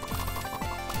hearts?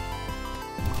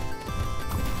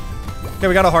 Okay,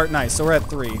 we got a heart. Nice. So we're at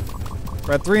 3.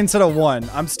 We're at 3 instead of 1.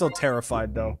 I'm still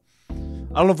terrified, though. I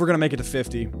don't know if we're going to make it to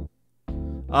 50.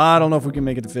 I don't know if we can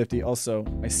make it to 50. Also,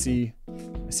 I see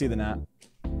the gnat.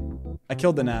 I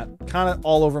killed the gnat. Kind of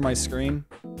all over my screen.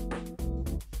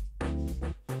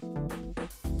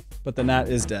 But the gnat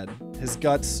is dead. His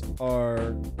guts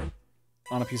are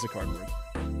on a piece of cardboard.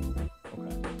 Okay.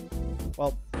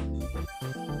 Well,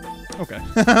 Okay.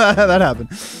 That happened.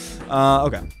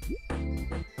 Okay.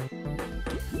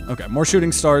 Okay, more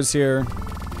shooting stars here.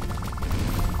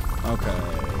 Okay.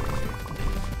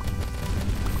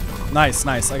 Nice,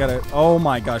 nice. I gotta... Oh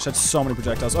my gosh, that's so many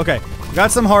projectiles. Okay, we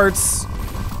got some hearts.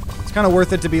 It's kind of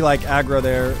worth it to be, like, aggro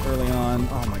there early on.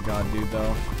 Oh my god, dude,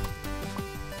 though.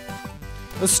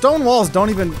 The stone walls don't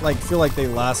even, like, feel like they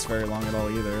last very long at all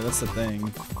either. That's the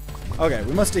thing. Okay,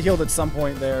 we must have healed at some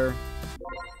point there.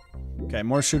 Okay,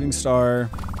 more shooting star.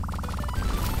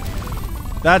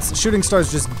 That's... Shooting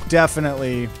stars just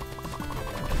definitely...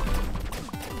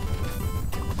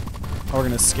 Oh, we're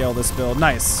gonna scale this build.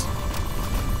 Nice.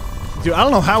 Dude, I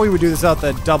don't know how we would do this without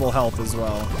that double health as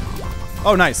well.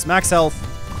 Oh, nice. Max health.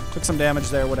 Took some damage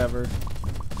there, whatever.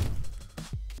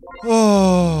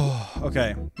 Oh,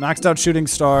 okay. Maxed out shooting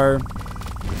star.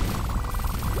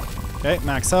 Okay,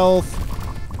 max health.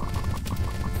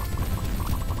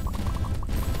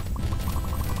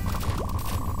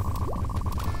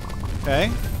 Okay.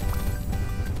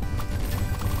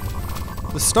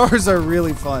 The stars are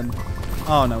really fun.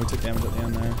 Oh no, we took damage at the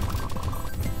end there.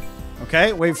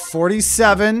 Okay, wave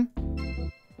 47.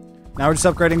 Now we're just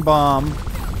upgrading bomb,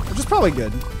 which is probably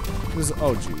good.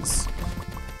 Oh jeez.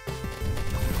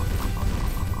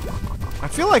 I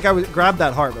feel like I would grab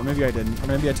that heart, but maybe I didn't. Or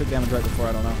maybe I took damage right before,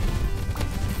 I don't know.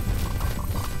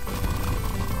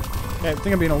 Okay, I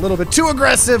think I'm being a little bit too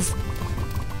aggressive.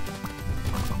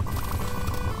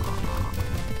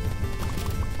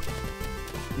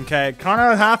 Okay, kind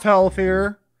of half health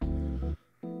here.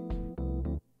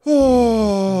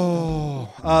 Oh,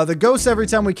 the ghosts, every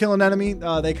time we kill an enemy,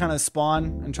 they kind of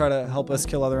spawn and try to help us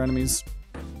kill other enemies.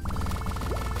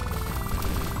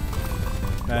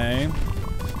 Okay.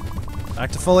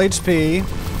 Back to full HP.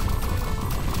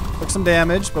 Took some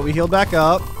damage, but we healed back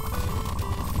up.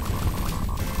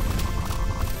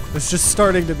 It's just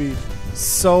starting to be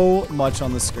so much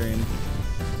on the screen.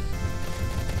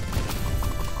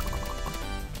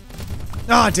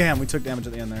 Ah, damn, we took damage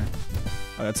at the end there.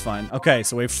 Oh, that's fine. Okay,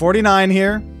 so wave 49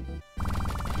 here.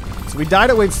 So we died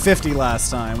at wave 50 last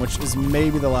time, which is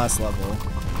maybe the last level.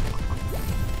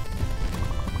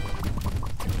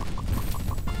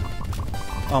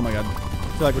 Oh my god.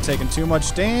 I feel like we're taking too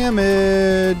much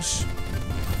damage.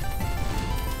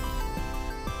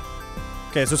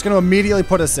 Okay, so it's going to immediately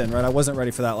put us in, right? I wasn't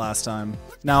ready for that last time.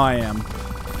 Now I am.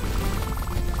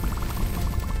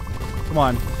 Come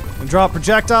on. And drop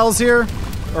projectiles here?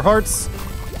 Or hearts?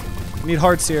 We need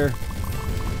hearts here.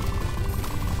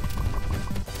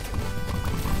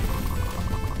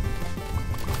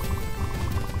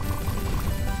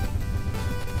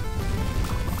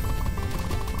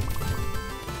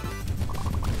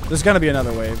 There's gonna be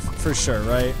another wave, for sure,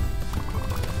 right?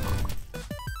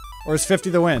 Or is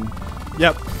 50 the win?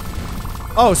 Yep.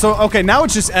 Oh, so, okay, now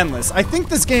it's just endless. I think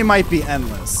this game might be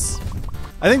endless.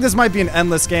 I think this might be an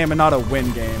endless game and not a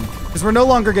win game. Because we're no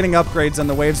longer getting upgrades and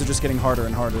the waves are just getting harder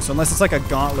and harder. So unless it's like a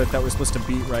gauntlet that we're supposed to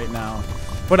beat right now.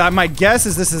 But my guess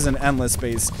is this is an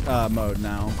endless-based mode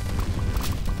now.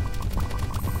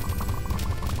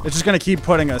 It's just gonna keep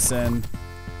putting us in.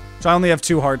 So I only have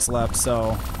 2 hearts left,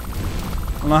 so...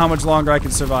 I don't know how much longer I can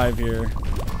survive here.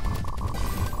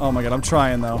 Oh my god, I'm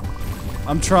trying though.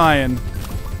 I'm trying.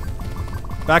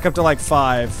 Back up to like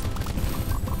 5.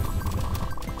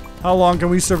 How long can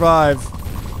we survive?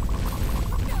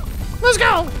 Let's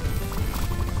go!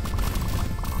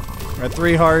 We're at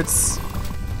 3 hearts.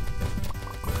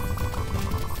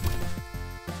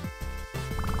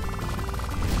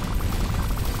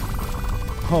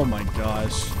 Oh my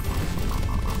gosh.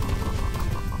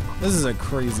 This is a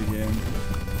crazy game.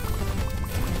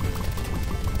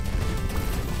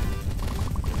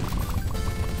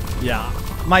 Yeah.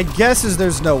 My guess is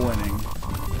there's no winning.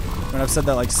 I mean, I've said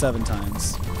that like 7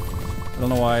 times. I don't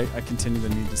know why I continue to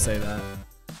need to say that.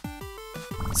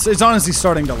 It's honestly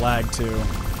starting to lag too.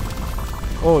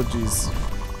 Oh, jeez.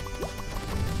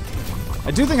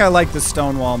 I do think I like the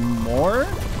stone wall more.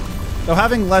 Though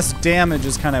having less damage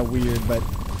is kind of weird, but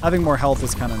having more health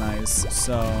is kind of nice.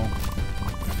 So...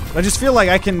 I just feel like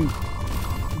I can...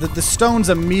 The stones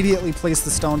immediately place the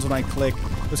stones when I click.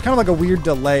 There's kind of like a weird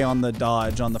delay on the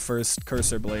dodge on the first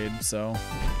Cursorblade, so...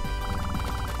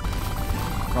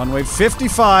 We're on wave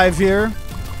 55 here.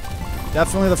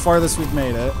 Definitely the farthest we've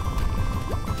made it.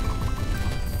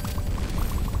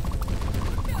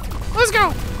 Let's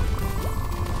go!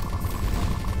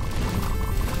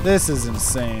 This is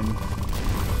insane.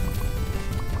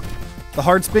 The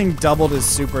hearts being doubled is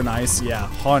super nice. Yeah,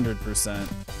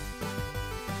 100%.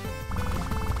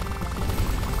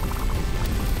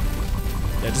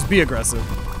 Yeah, just be aggressive.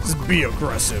 Just be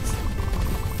aggressive.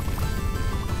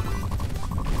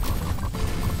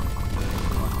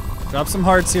 Drop some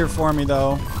hearts here for me,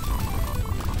 though.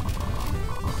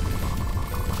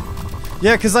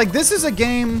 Yeah, because, like, this is a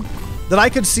game that I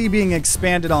could see being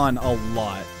expanded on a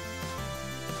lot.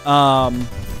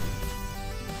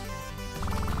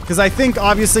 Because I think,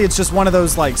 obviously, it's just one of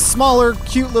those, like, smaller,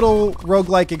 cute little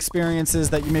roguelike experiences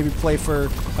that you maybe play for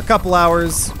a couple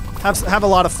hours, have a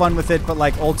lot of fun with it, but,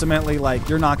 like, ultimately, like,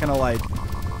 you're not going to, like,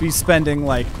 be spending,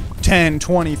 like, 10,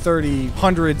 20, 30,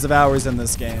 hundreds of hours in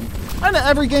this game. And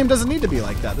every game doesn't need to be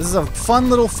like that. This is a fun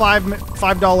little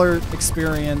 $5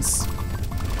 experience.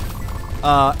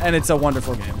 And it's a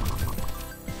wonderful game.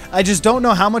 I just don't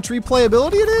know how much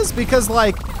replayability it is because,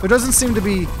 like, there doesn't seem to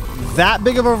be that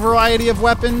big of a variety of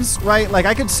weapons, right? Like,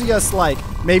 I could see us, like,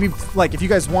 maybe, like, if you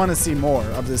guys want to see more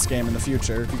of this game in the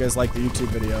future, if you guys like the YouTube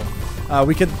video,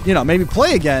 we could, you know, maybe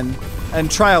play again and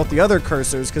try out the other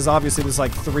cursors, because obviously there's,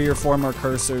 like, 3 or 4 more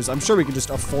cursors. I'm sure we could just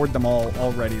afford them all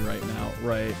already right now,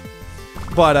 right?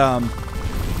 But,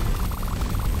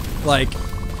 like,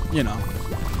 you know,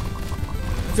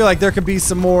 I feel like there could be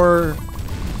some more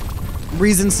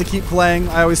reasons to keep playing.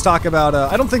 I always talk about,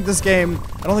 I don't think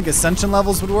ascension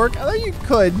levels would work. I think you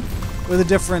could with the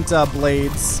different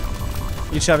blades,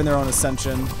 each having their own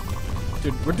ascension.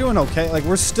 Dude, we're doing okay. Like,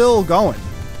 we're still going.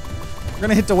 We're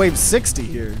gonna hit the wave 60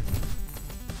 here.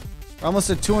 We're almost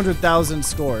at 200,000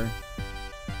 score.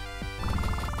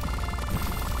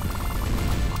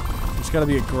 Just gotta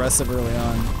be aggressive early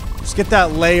on. Just get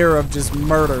that layer of just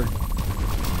murder.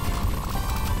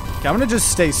 Okay, I'm gonna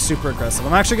just stay super aggressive.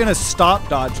 I'm actually gonna stop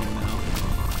dodging now.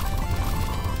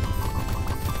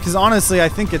 Because honestly, I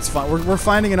think it's fun. We're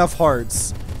finding enough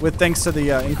hearts with thanks to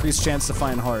the increased chance to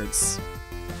find hearts.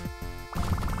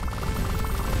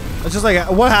 It's just like,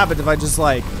 what happened if I just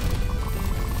like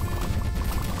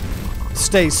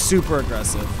stay super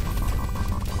aggressive?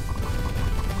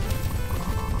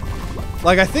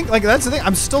 Like, I think, like, that's the thing.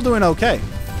 I'm still doing okay.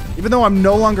 Even though I'm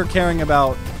no longer caring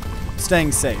about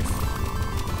staying safe.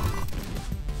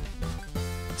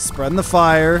 Spreading the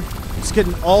fire. Just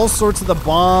getting all sorts of the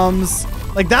bombs.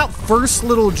 Like, that first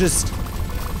little just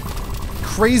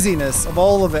craziness of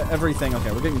all of it, everything.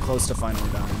 Okay, we're getting close to finally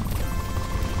dying.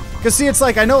 Because, see, it's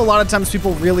like, I know a lot of times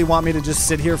people really want me to just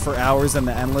sit here for hours in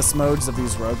the endless modes of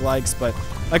these roguelikes, but,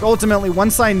 like, ultimately,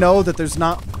 once I know that there's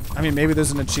not... I mean, maybe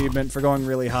there's an achievement for going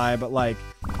really high, but, like,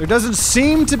 there doesn't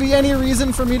seem to be any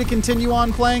reason for me to continue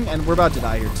on playing, and we're about to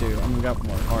die here, too. I mean, we got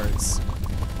more hearts.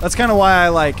 That's kind of why I,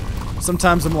 like...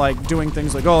 Sometimes I'm, like, doing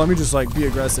things like, oh, let me just, like, be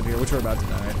aggressive here, which we're about to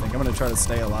die, I think. I'm gonna try to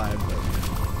stay alive, but...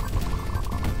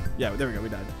 Yeah, there we go, we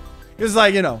died. It's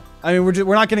like, you know, I mean,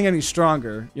 we're not getting any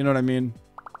stronger, you know what I mean?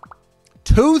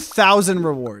 2,000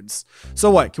 rewards.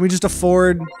 So what? Can we just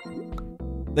afford...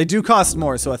 They do cost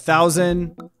more, so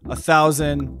 1,000,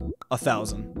 1,000,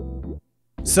 1,000.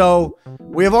 So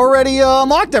we have already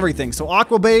unlocked everything. So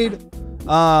Aqua Blade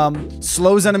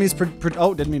slows enemies.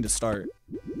 Oh, didn't mean to start.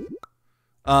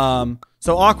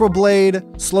 So Aqua Blade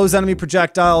slows enemy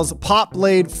projectiles, Pop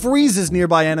Blade freezes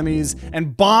nearby enemies,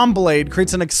 and Bomb Blade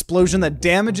creates an explosion that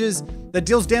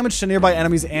deals damage to nearby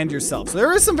enemies and yourself. So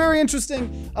there is some very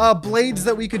interesting blades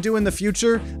that we could do in the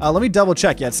future. Let me double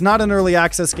check. Yeah, it's not an early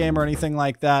access game or anything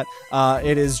like that.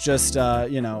 It is just,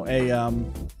 you know,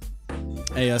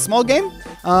 a small game,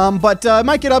 but it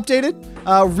might get updated.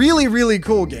 Really, really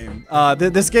cool game.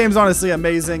 This game's honestly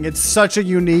amazing. It's such a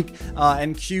unique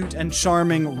and cute and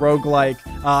charming roguelike.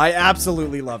 I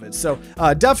absolutely love it. So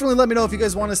definitely let me know if you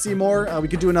guys want to see more. We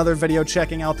could do another video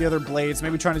checking out the other blades,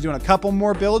 maybe trying to do a couple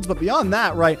more builds, but beyond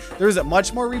that, right, there isn't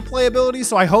much more replayability,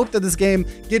 so I hope that this game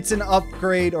gets an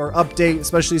upgrade or update,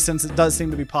 especially since it does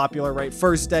seem to be popular, right?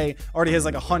 First day, already has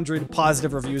like 100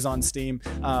 positive reviews on Steam,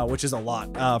 which is a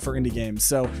lot for indie games.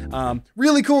 So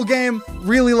really cool game,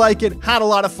 really like it, had a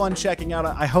lot of fun checking out.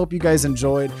 I hope you guys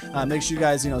enjoyed. Make sure you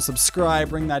guys, you know,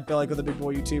 subscribe, ring that bell like what the big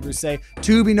boy YouTubers say,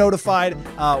 to be notified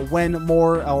when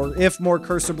more or if more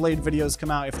Cursorblade videos come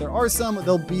out. If there are some,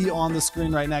 they'll be on the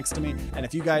screen right next to me. And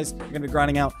if you guys are going to be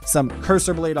grinding out some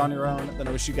Cursorblade on your own, then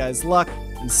I wish you guys luck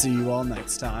and see you all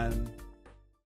next time.